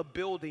owned a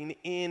building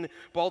in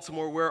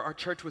Baltimore where our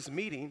church was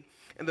meeting.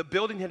 And the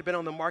building had been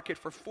on the market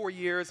for 4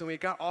 years, and we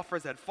got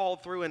offers that fall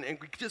through, and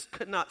we just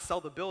could not sell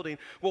the building.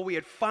 Well, we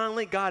had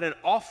finally got an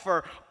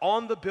offer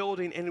on the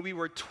building, and we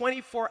were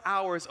 24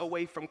 hours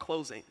away from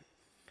closing.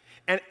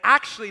 And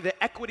actually,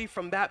 the equity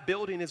from that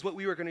building is what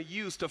we were going to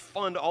use to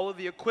fund all of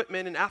the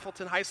equipment in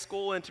Appleton High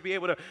School and to be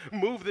able to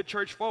move the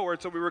church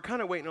forward. So we were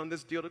kind of waiting on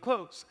this deal to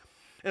close.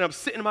 And I'm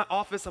sitting in my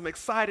office, I'm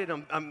excited,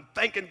 I'm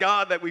thanking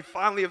God that we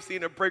finally have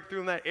seen a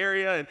breakthrough in that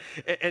area.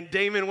 And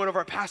Damon, one of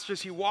our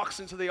pastors, he walks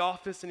into the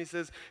office and he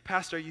says,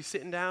 "Pastor, are you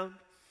sitting down?"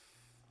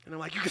 And I'm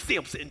like, "You can see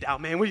I'm sitting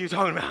down, man. What are you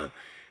talking about?"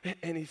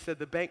 And he said,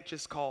 "The bank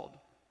just called.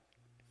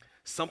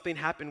 Something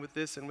happened with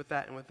this and with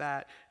that and with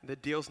that. And the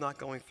deal's not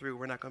going through.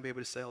 We're not going to be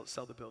able to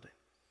sell the building."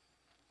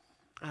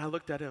 And I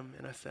looked at him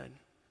and I said,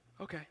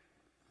 "Okay." And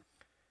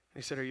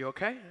he said, "Are you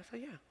okay?" And I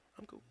said, "Yeah,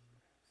 I'm cool."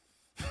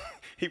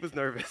 He was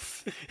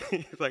nervous.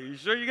 He's like, "You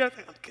sure you got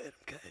it?" "I'm good,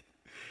 I'm good."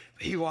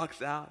 He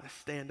walks out, I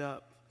stand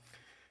up,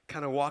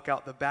 kind of walk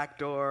out the back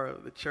door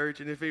of the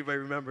church. And if anybody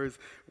remembers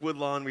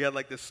Woodlawn, we had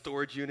like this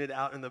storage unit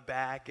out in the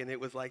back, and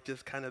it was like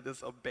just kind of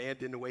this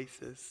abandoned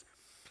oasis.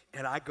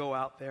 And I go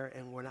out there,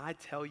 and when I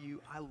tell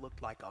you, I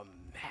looked like a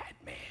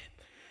madman.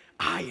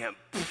 I am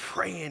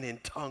praying in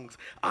tongues.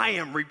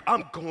 I'm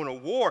going to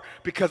war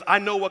because I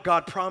know what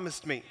God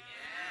promised me.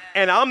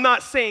 And I'm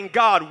not saying,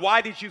 "God,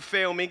 why did you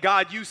fail me?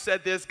 God, you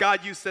said this.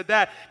 God, you said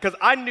that." Because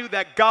I knew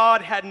that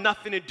God had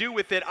nothing to do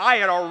with it. I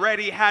had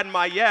already had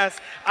my yes.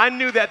 I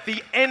knew that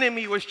the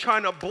enemy was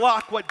trying to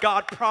block what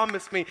God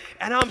promised me.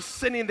 And I'm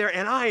sitting there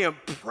and I am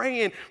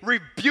praying,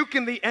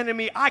 rebuking the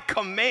enemy. "I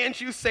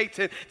command you,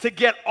 Satan, to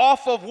get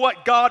off of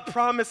what God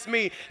promised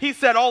me." He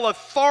said, "All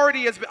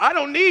authority has been." I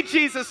don't need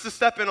Jesus to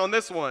step in on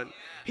this one.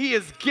 He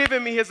has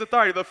given me his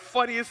authority. The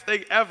funniest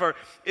thing ever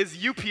is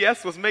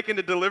UPS was making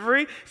the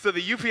delivery, so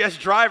the UPS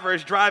driver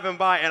is driving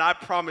by, and I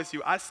promise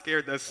you, I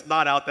scared the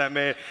snot out that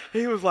man.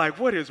 He was like,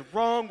 "What is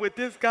wrong with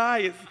this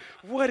guy?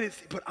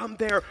 But I'm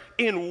there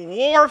in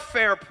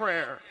warfare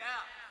prayer.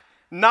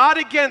 Not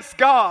against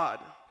God,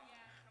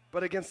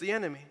 but against the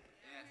enemy.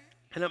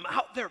 And I'm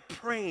out there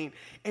praying,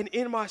 and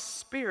in my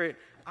spirit,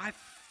 I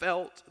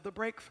felt the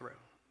breakthrough.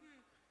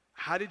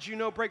 How did you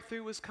know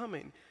breakthrough was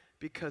coming?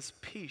 Because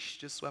peace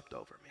just swept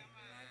over me.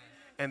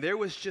 And there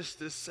was just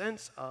this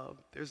sense of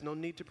there's no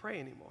need to pray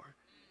anymore.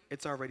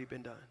 It's already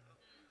been done.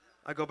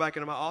 I go back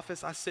into my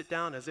office. I sit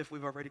down as if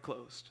we've already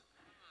closed.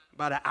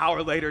 About an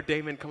hour later,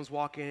 Damon comes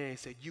walking in and he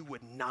said, "You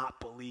would not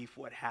believe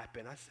what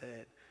happened." I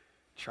said,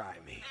 "Try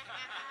me."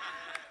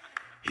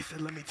 He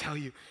said, "Let me tell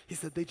you." He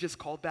said, "They just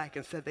called back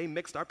and said they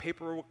mixed our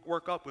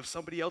paperwork up with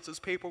somebody else's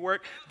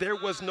paperwork. There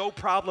was no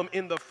problem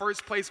in the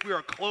first place. We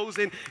are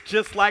closing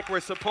just like we're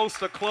supposed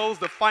to close.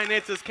 The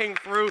finances came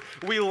through.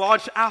 We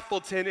launched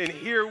Appleton, and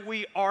here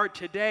we are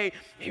today."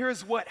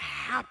 Here's what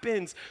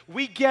happens.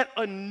 We get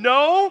a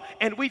no,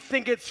 and we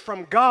think it's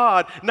from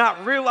God,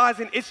 not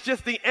realizing it's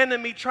just the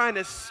enemy trying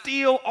to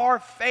steal our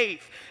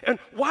faith. And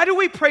why do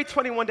we pray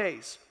 21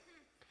 days?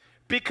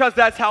 Because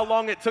that's how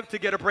long it took to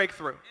get a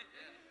breakthrough.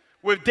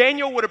 If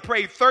Daniel would have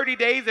prayed 30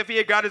 days, if he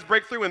had got his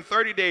breakthrough in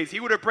 30 days,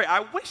 he would have prayed. I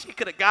wish he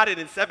could have got it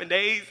in 7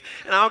 days,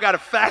 and I don't got to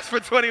fast for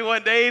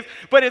 21 days.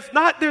 But it's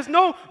not, there's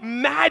no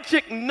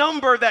magic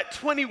number that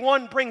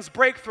 21 brings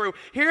breakthrough.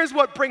 Here's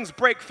what brings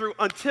breakthrough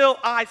until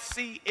I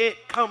see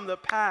it come to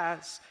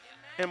pass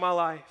in my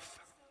life.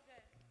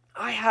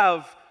 I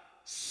have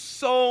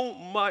so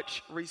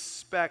much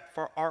respect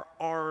for our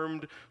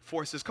armed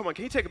forces. Come on,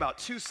 can you take about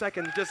 2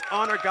 seconds and just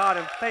honor God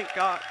and thank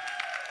God?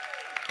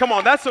 Come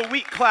on, that's a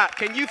weak clap.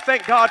 Can you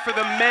thank God for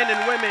the men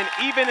and women,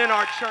 even in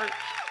our church?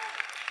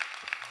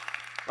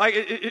 Like,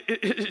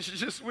 it's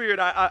just weird.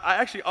 I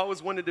actually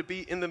always wanted to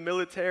be in the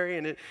military,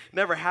 and it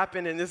never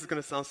happened. And this is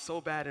going to sound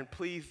so bad. And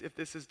please, if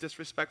this is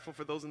disrespectful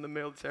for those in the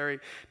military,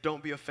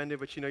 don't be offended.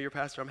 But you know, your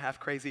pastor, I'm half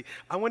crazy.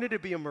 I wanted to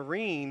be a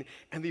Marine,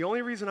 and the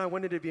only reason I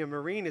wanted to be a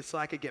Marine is so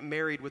I could get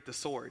married with the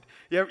sword.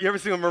 You ever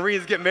see when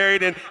Marines get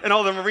married, and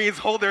all the Marines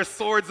hold their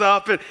swords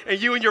up, and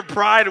you and your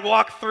bride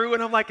walk through,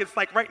 and I'm like, it's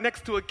like right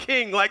next to a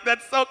king. Like,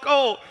 that's so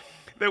cool.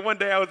 Then one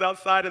day I was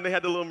outside and they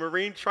had the little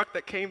Marine truck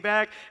that came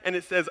back and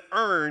it says,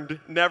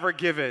 "Earned, never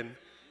given."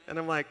 And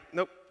I'm like,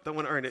 nope, don't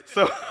want to earn it.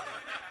 So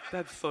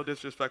that's so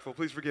disrespectful.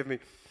 Please forgive me.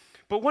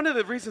 But one of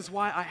the reasons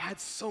why I had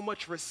so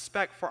much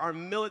respect for our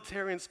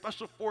military and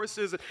special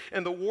forces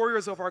and the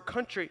warriors of our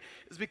country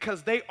is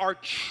because they are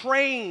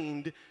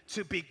trained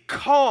to be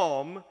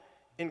calm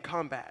in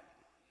combat.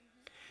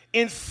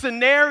 In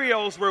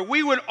scenarios where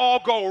we would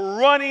all go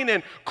running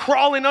and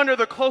crawling under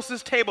the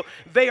closest table,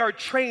 they are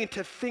trained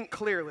to think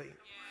clearly,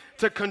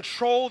 to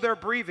control their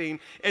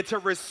breathing, and to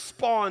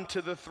respond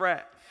to the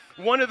threat.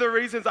 One of the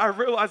reasons I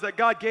realized that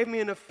God gave me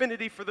an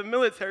affinity for the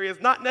military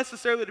is not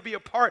necessarily to be a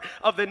part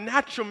of the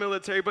natural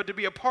military, but to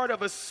be a part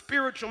of a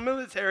spiritual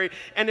military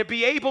and to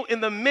be able,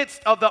 in the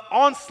midst of the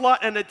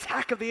onslaught and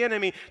attack of the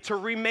enemy, to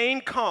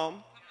remain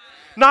calm,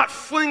 not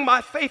fling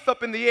my faith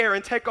up in the air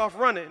and take off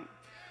running,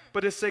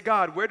 but to say,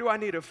 God, where do I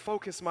need to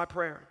focus my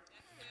prayer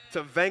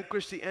to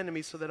vanquish the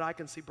enemy so that I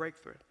can see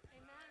breakthrough?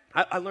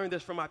 I learned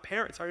this from my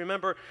parents. I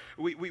remember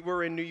we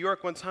were in New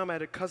York one time. I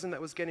had a cousin that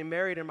was getting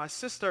married, and my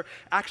sister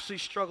actually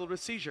struggled with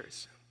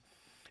seizures.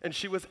 And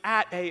she was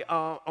at a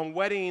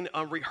wedding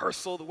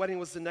rehearsal. The wedding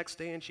was the next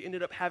day, and she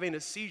ended up having a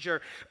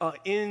seizure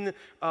in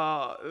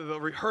the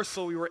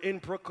rehearsal. We were in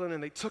Brooklyn,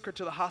 and they took her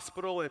to the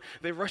hospital, and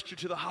they rushed her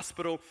to the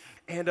hospital.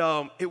 And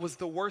it was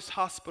the worst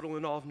hospital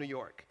in all of New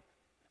York.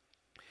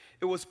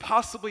 It was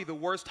possibly the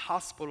worst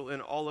hospital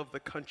in all of the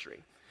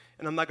country.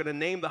 And I'm not going to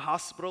name the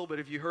hospital, but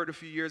if you heard a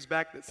few years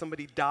back that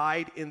somebody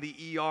died in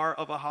the ER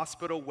of a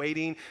hospital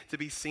waiting to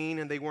be seen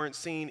and they weren't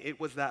seen,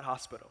 it was that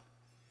hospital.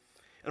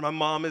 And my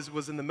mom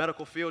was in the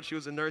medical field. She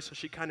was a nurse, so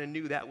she kind of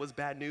knew that was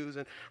bad news.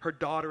 And her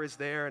daughter is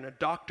there, and a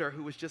doctor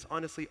who was just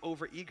honestly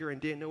overeager and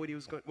didn't know what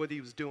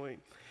he was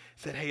doing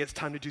said, hey, it's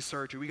time to do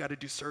surgery. We got to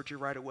do surgery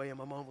right away. And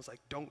my mom was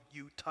like, don't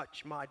you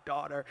touch my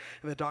daughter.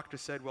 And the doctor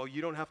said, well,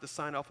 you don't have to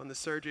sign off on the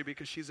surgery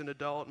because she's an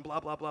adult and blah,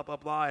 blah, blah, blah,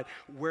 blah. And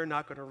we're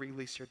not going to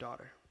release your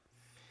daughter.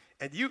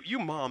 And you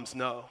moms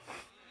know.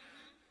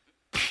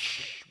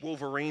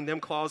 Wolverine, them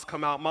claws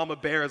come out. Mama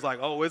Bear is like,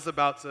 oh, it's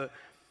about to.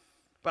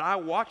 But I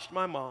watched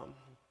my mom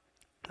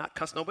not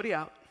cuss nobody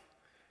out,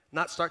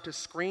 not start to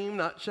scream,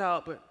 not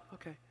shout, but,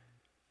 okay,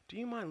 do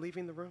you mind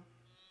leaving the room?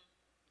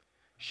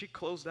 She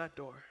closed that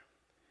door.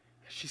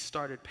 She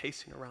started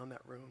pacing around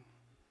that room,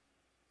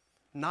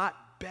 not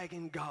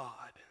begging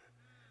God,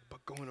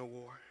 but going to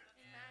war.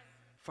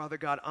 Father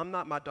God, I'm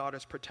not my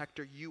daughter's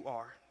protector. You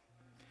are.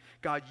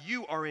 God,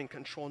 you are in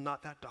control,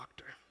 not that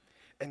doctor.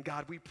 And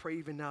God, we pray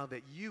even now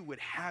that you would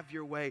have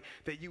your way,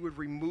 that you would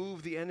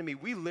remove the enemy.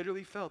 We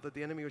literally felt that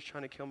the enemy was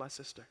trying to kill my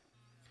sister.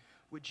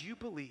 Would you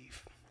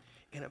believe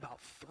in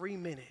about 3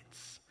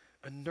 minutes,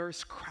 a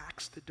nurse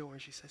cracks the door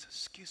and she says,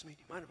 excuse me, do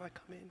you mind if I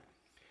come in?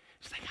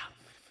 She's like, oh,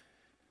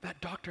 that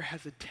doctor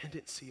has a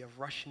tendency of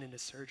rushing into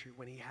surgery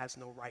when he has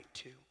no right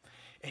to.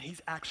 And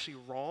he's actually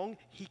wrong.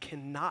 He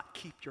cannot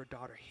keep your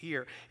daughter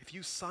here. If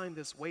you sign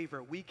this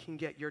waiver, we can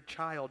get your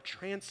child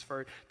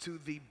transferred to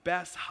the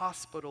best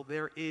hospital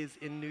there is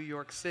in New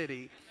York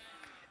City.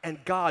 And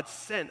God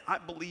sent, I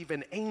believe,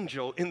 an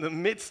angel in the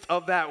midst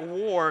of that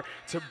war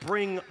to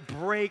bring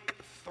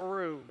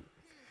breakthrough.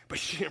 But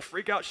she didn't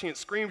freak out, she didn't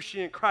scream, she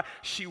didn't cry.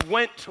 She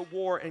went to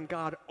war and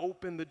God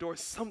opened the door.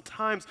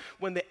 Sometimes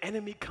when the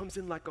enemy comes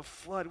in like a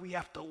flood, we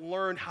have to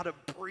learn how to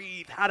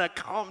breathe, how to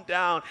calm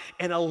down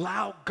and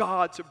allow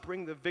God to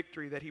bring the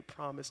victory that he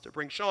promised to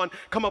bring. Sean,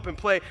 come up and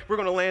play. We're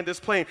going to land this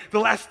plane. The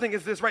last thing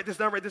is this, write this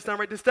down, write this down,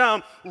 write this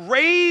down.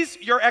 Raise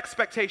your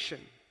expectation.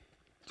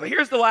 So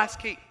here's the last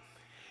key.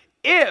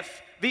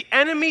 If the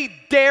enemy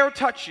dare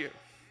touch you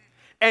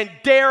and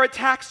dare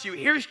attacks you,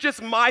 here's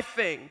just my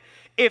thing.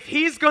 If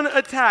he's going to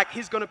attack,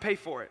 he's going to pay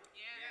for it.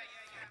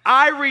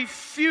 I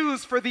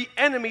refuse for the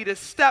enemy to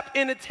step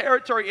into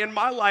territory in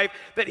my life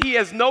that he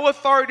has no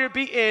authority to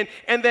be in,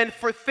 and then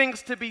for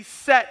things to be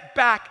set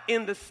back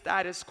in the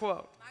status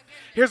quo.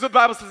 Here's what the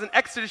Bible says in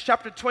Exodus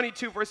chapter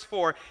 22, verse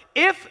 4.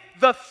 If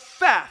the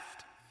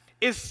theft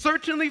is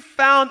certainly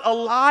found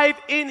alive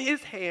in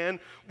his hand,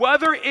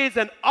 whether it is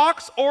an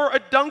ox or a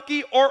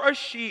donkey or a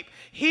sheep,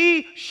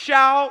 he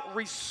shall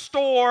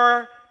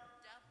restore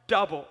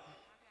double.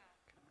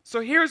 So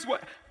this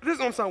is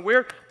going to sound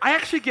weird. I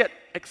actually get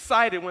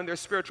excited when there's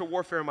spiritual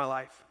warfare in my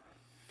life.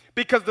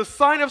 Because the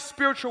sign of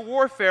spiritual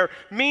warfare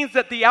means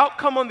that the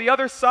outcome on the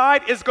other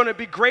side is going to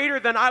be greater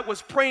than I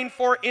was praying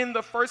for in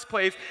the first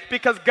place.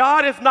 Because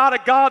God is not a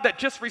God that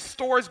just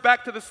restores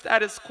back to the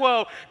status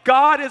quo.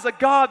 God is a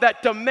God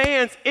that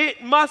demands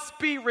it must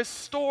be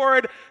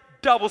restored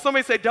double.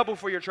 Somebody say double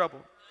for your trouble.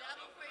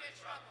 Double for your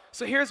trouble.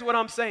 So here's what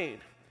I'm saying.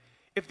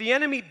 If the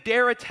enemy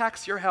dare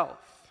attacks your health,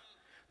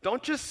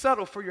 don't just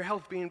settle for your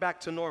health being back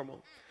to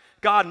normal.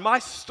 God, my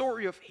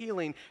story of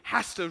healing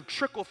has to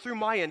trickle through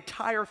my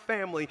entire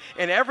family,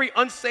 and every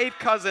unsaved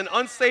cousin,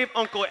 unsaved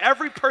uncle,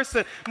 every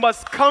person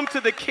must come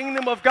to the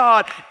kingdom of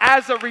God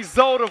as a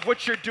result of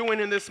what you're doing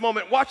in this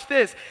moment. Watch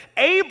this.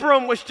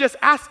 Abram was just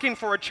asking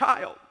for a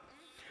child.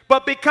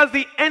 But because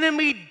the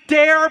enemy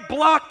dare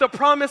block the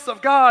promise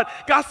of God,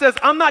 God says,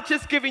 I'm not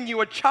just giving you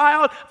a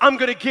child, I'm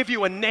going to give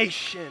you a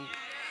nation.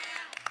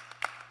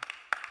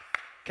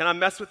 Can I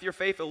mess with your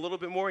faith a little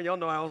bit more? Y'all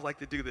know I always like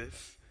to do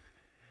this.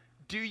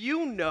 Do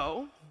you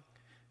know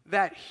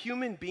that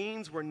human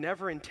beings were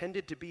never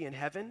intended to be in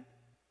heaven?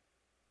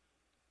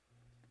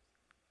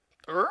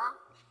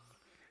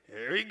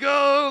 Here he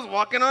goes,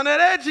 walking on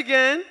that edge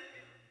again.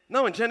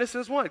 No, in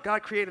Genesis 1,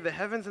 God created the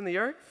heavens and the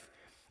earth,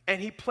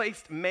 and he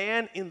placed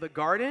man in the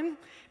garden,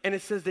 and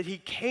it says that he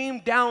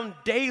came down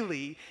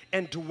daily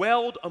and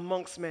dwelled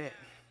amongst man.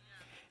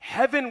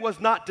 Heaven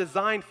was not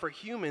designed for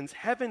humans.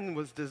 Heaven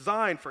was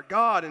designed for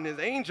God and his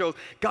angels.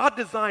 God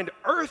designed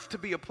earth to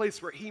be a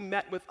place where he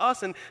met with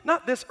us. And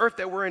not this earth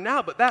that we're in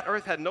now, but that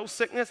earth had no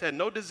sickness, had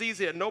no disease,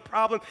 it had no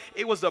problem.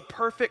 It was a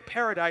perfect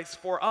paradise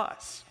for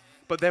us.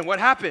 But then what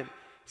happened?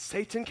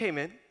 Satan came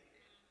in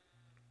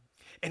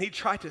and he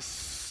tried to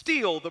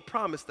steal the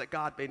promise that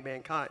God made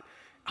mankind.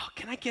 Oh,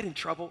 can I get in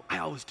trouble? I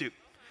always do.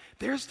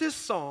 There's this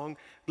song,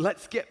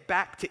 Let's Get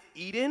Back to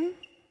Eden,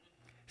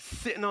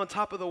 sitting on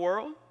top of the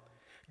world.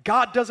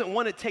 God doesn't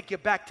want to take you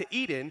back to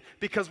Eden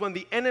because when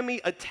the enemy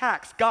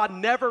attacks, God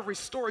never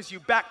restores you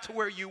back to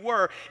where you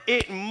were.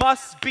 It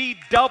must be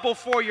double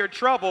for your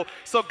trouble.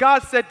 So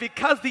God said,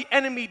 because the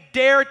enemy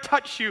dare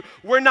touch you,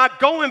 we're not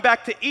going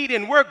back to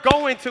Eden. We're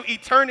going to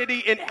eternity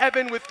in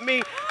heaven with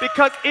me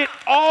because it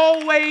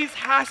always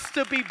has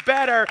to be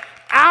better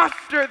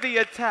after the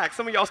attack.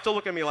 Some of y'all still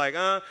look at me like,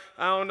 I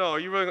don't know.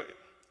 You really?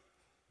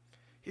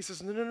 He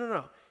says,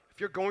 no. If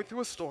you're going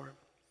through a storm,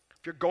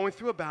 if you're going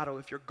through a battle,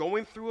 if you're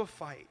going through a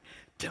fight,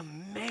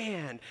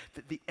 demand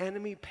that the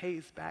enemy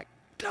pays back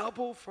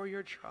double for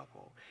your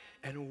trouble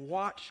and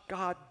watch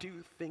God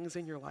do things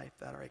in your life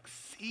that are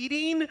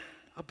exceeding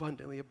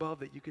abundantly above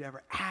that you could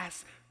ever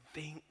ask,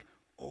 think,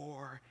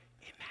 or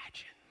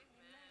imagine.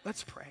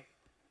 Let's pray.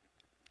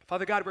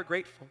 Father God, we're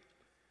grateful.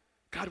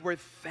 God, we're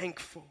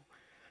thankful.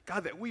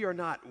 God, that we are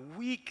not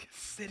weak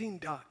sitting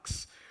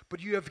ducks,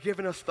 but you have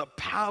given us the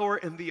power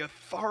and the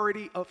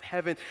authority of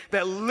heaven,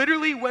 that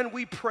literally when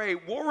we pray,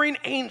 warring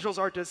angels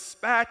are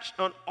dispatched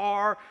on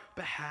our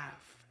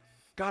behalf.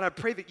 God, I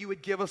pray that you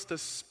would give us the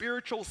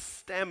spiritual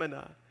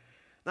stamina,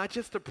 not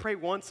just to pray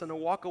once and to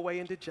walk away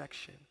in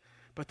dejection,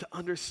 but to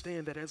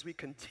understand that as we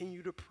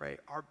continue to pray,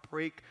 our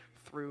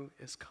breakthrough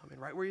is coming.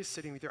 Right where you're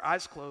sitting with your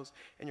eyes closed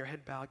and your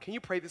head bowed, can you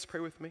pray this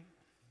prayer with me?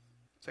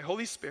 Say,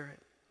 Holy Spirit,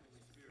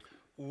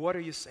 what are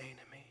you saying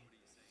to me?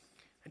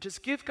 And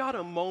just give God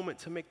a moment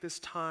to make this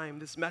time,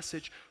 this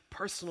message,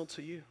 personal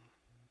to you.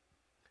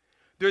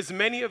 There's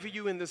many of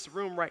you in this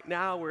room right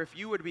now where if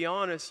you would be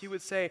honest, you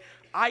would say,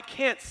 I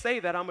can't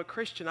say that I'm a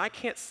Christian. I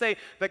can't say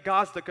that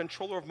God's the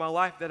controller of my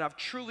life, that I've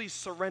truly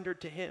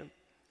surrendered to him.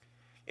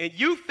 And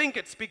you think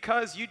it's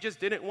because you just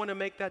didn't want to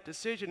make that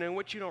decision. And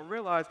what you don't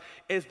realize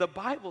is the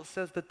Bible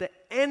says that the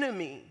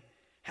enemy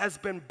has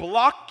been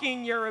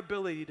blocking your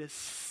ability to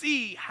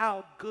see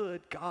how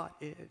good God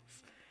is.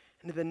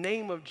 And in the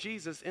name of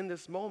Jesus, in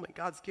this moment,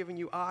 God's giving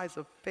you eyes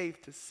of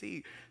faith to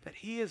see that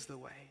he is the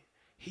way,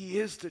 he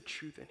is the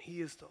truth, and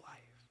he is the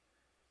life.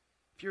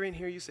 If you're in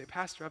here, you say,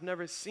 Pastor, I've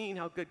never seen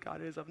how good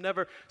God is. I've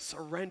never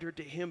surrendered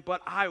to him,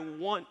 but I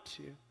want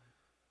to.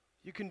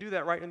 You can do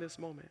that right in this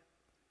moment.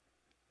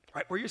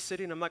 Right where you're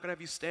sitting, I'm not going to have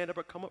you stand up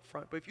or come up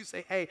front, but if you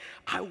say, hey,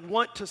 I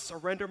want to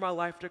surrender my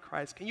life to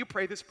Christ, can you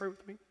pray this prayer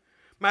with me?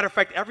 Matter of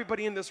fact,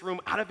 everybody in this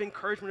room, out of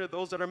encouragement of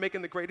those that are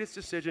making the greatest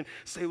decision,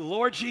 say,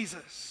 Lord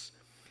Jesus,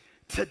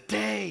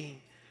 today,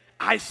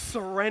 I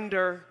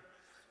surrender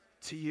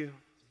to you.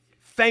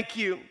 Thank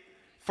you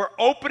for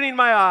opening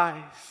my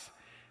eyes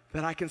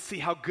that I can see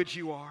how good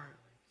you are.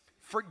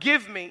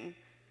 Forgive me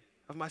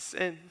of my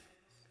sin.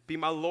 Be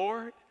my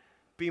Lord,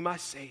 be my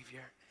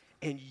Savior,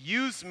 and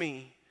use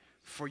me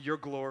for your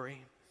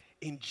glory.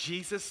 In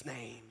Jesus'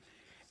 name,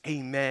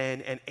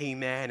 amen and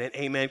amen and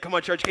amen. Come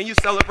on, church, can you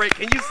celebrate?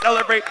 Can you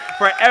celebrate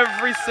for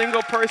every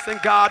single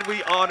person? God,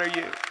 we honor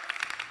you.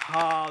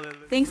 Hallelujah.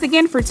 Thanks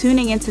again for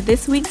tuning into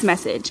this week's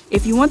message.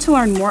 If you want to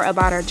learn more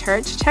about our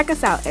church, check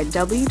us out at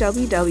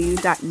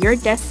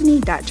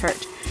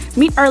www.yourdestiny.church.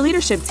 Meet our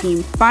leadership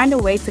team, find a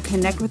way to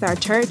connect with our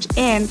church,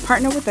 and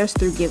partner with us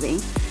through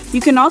giving.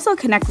 You can also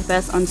connect with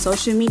us on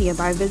social media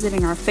by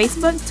visiting our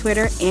Facebook,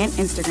 Twitter, and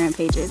Instagram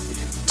pages.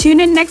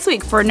 Tune in next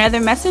week for another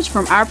message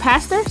from our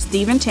pastor,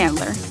 Stephen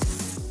Chandler.